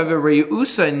because I have a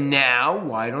reyusa now,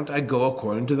 why don't I go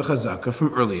according to the chazaka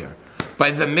from earlier?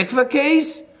 By the mikvah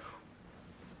case,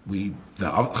 the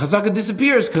chazaka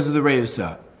disappears because of the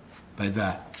reyusa. By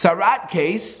the tzarat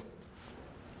case,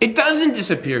 it doesn't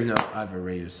disappear. No, I have a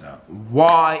reyusa.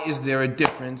 Why is there a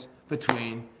difference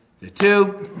between the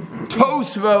two?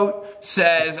 Tosfot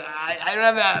says, I don't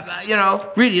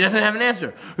have really, he doesn't have an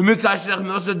answer. The Tosfot doesn't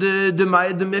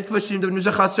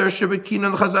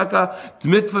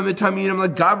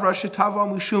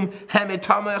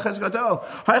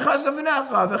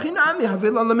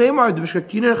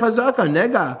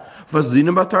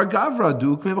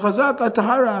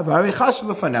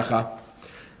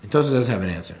have an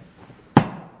answer.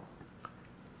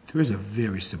 There is a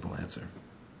very simple answer.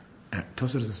 And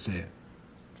Tosfot doesn't say it.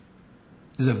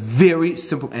 There's a very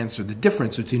simple answer. The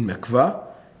difference between mikvah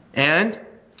and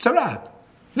tzarat.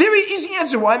 Very easy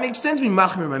answer. Why it makes sense to be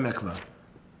machmir by mikvah.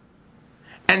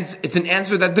 And it's an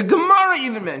answer that the Gemara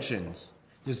even mentions.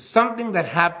 There's something that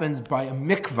happens by a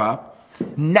mikvah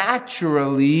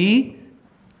naturally.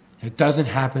 It doesn't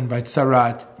happen by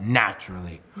tzarat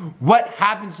naturally. What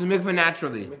happens to mikvah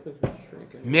naturally?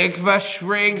 Mikvah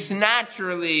shrinks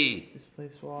naturally.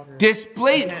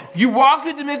 Displace. You walk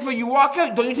into mikvah, you walk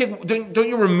out, don't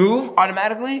you remove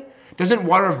automatically? Doesn't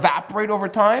water evaporate over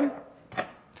time?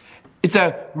 It's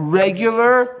a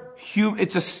regular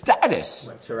it's a status.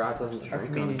 But Tzarat doesn't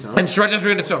shrink on its own. And Tzarat doesn't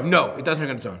shrink on its own. No, it doesn't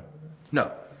shrink on its own.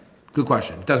 No. Good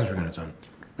question. It doesn't shrink on its own.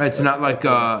 Right? It's not like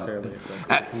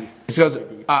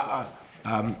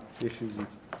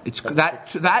it's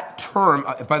that term.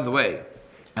 By the way,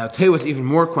 I'll tell you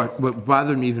what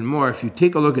bothered me even more. If you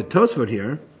take a look at Tosfot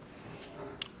here,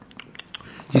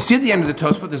 you see at the end of the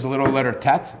Tosfot there's a little letter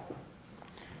tet.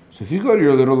 So if you go to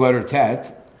your little letter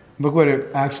tet, look what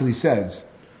it actually says.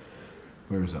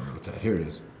 Where is that little tet? Here it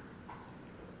is.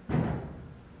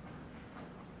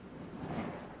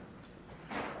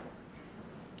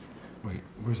 Wait,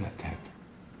 where's that tet?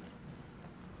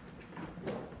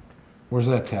 Where's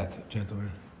that tet,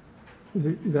 gentlemen?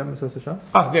 Is that Mesos Hashas?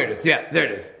 Oh, there it is. Yeah, there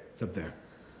it is. It's up there.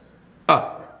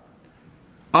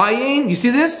 Ayin, you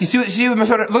see this? You see what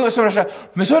look at Mesos Hashas.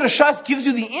 Mesos Hashas gives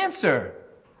you the answer.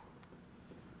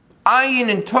 Ayin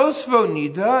and Tosfot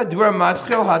nida, dvar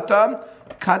matchil hatam,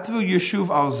 katvu yeshuv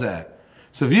al zeh.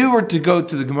 So if you were to go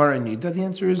to the Gemara nida, the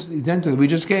answer is the answer that we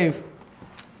just gave.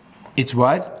 It's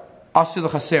what? Asil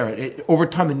chaser. Over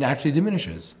time it naturally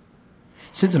diminishes.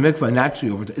 Since a mikvah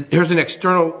naturally here's an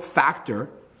external factor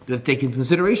to take into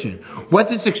consideration. What's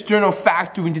this external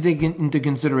factor we need to take into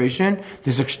consideration?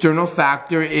 This external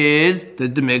factor is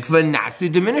that the mikvah naturally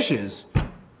diminishes.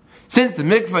 Since the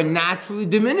mikvah naturally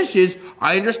diminishes,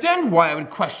 I understand why I would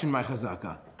question my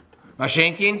chazaka.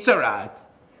 Mashenki and Sarat.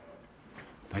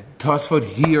 But Tosfot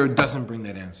here doesn't bring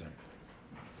that answer.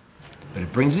 But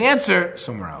it brings the answer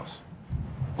somewhere else.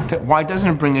 Okay, why doesn't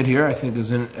it bring it here? I think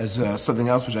there's something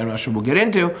else which I'm not sure we'll get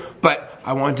into. But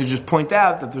I wanted to just point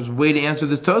out that there's a way to answer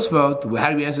this Tosfot. How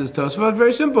do we answer this Tosfot?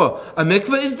 Very simple. A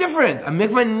mikvah is different. A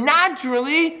mikvah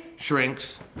naturally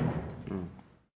shrinks.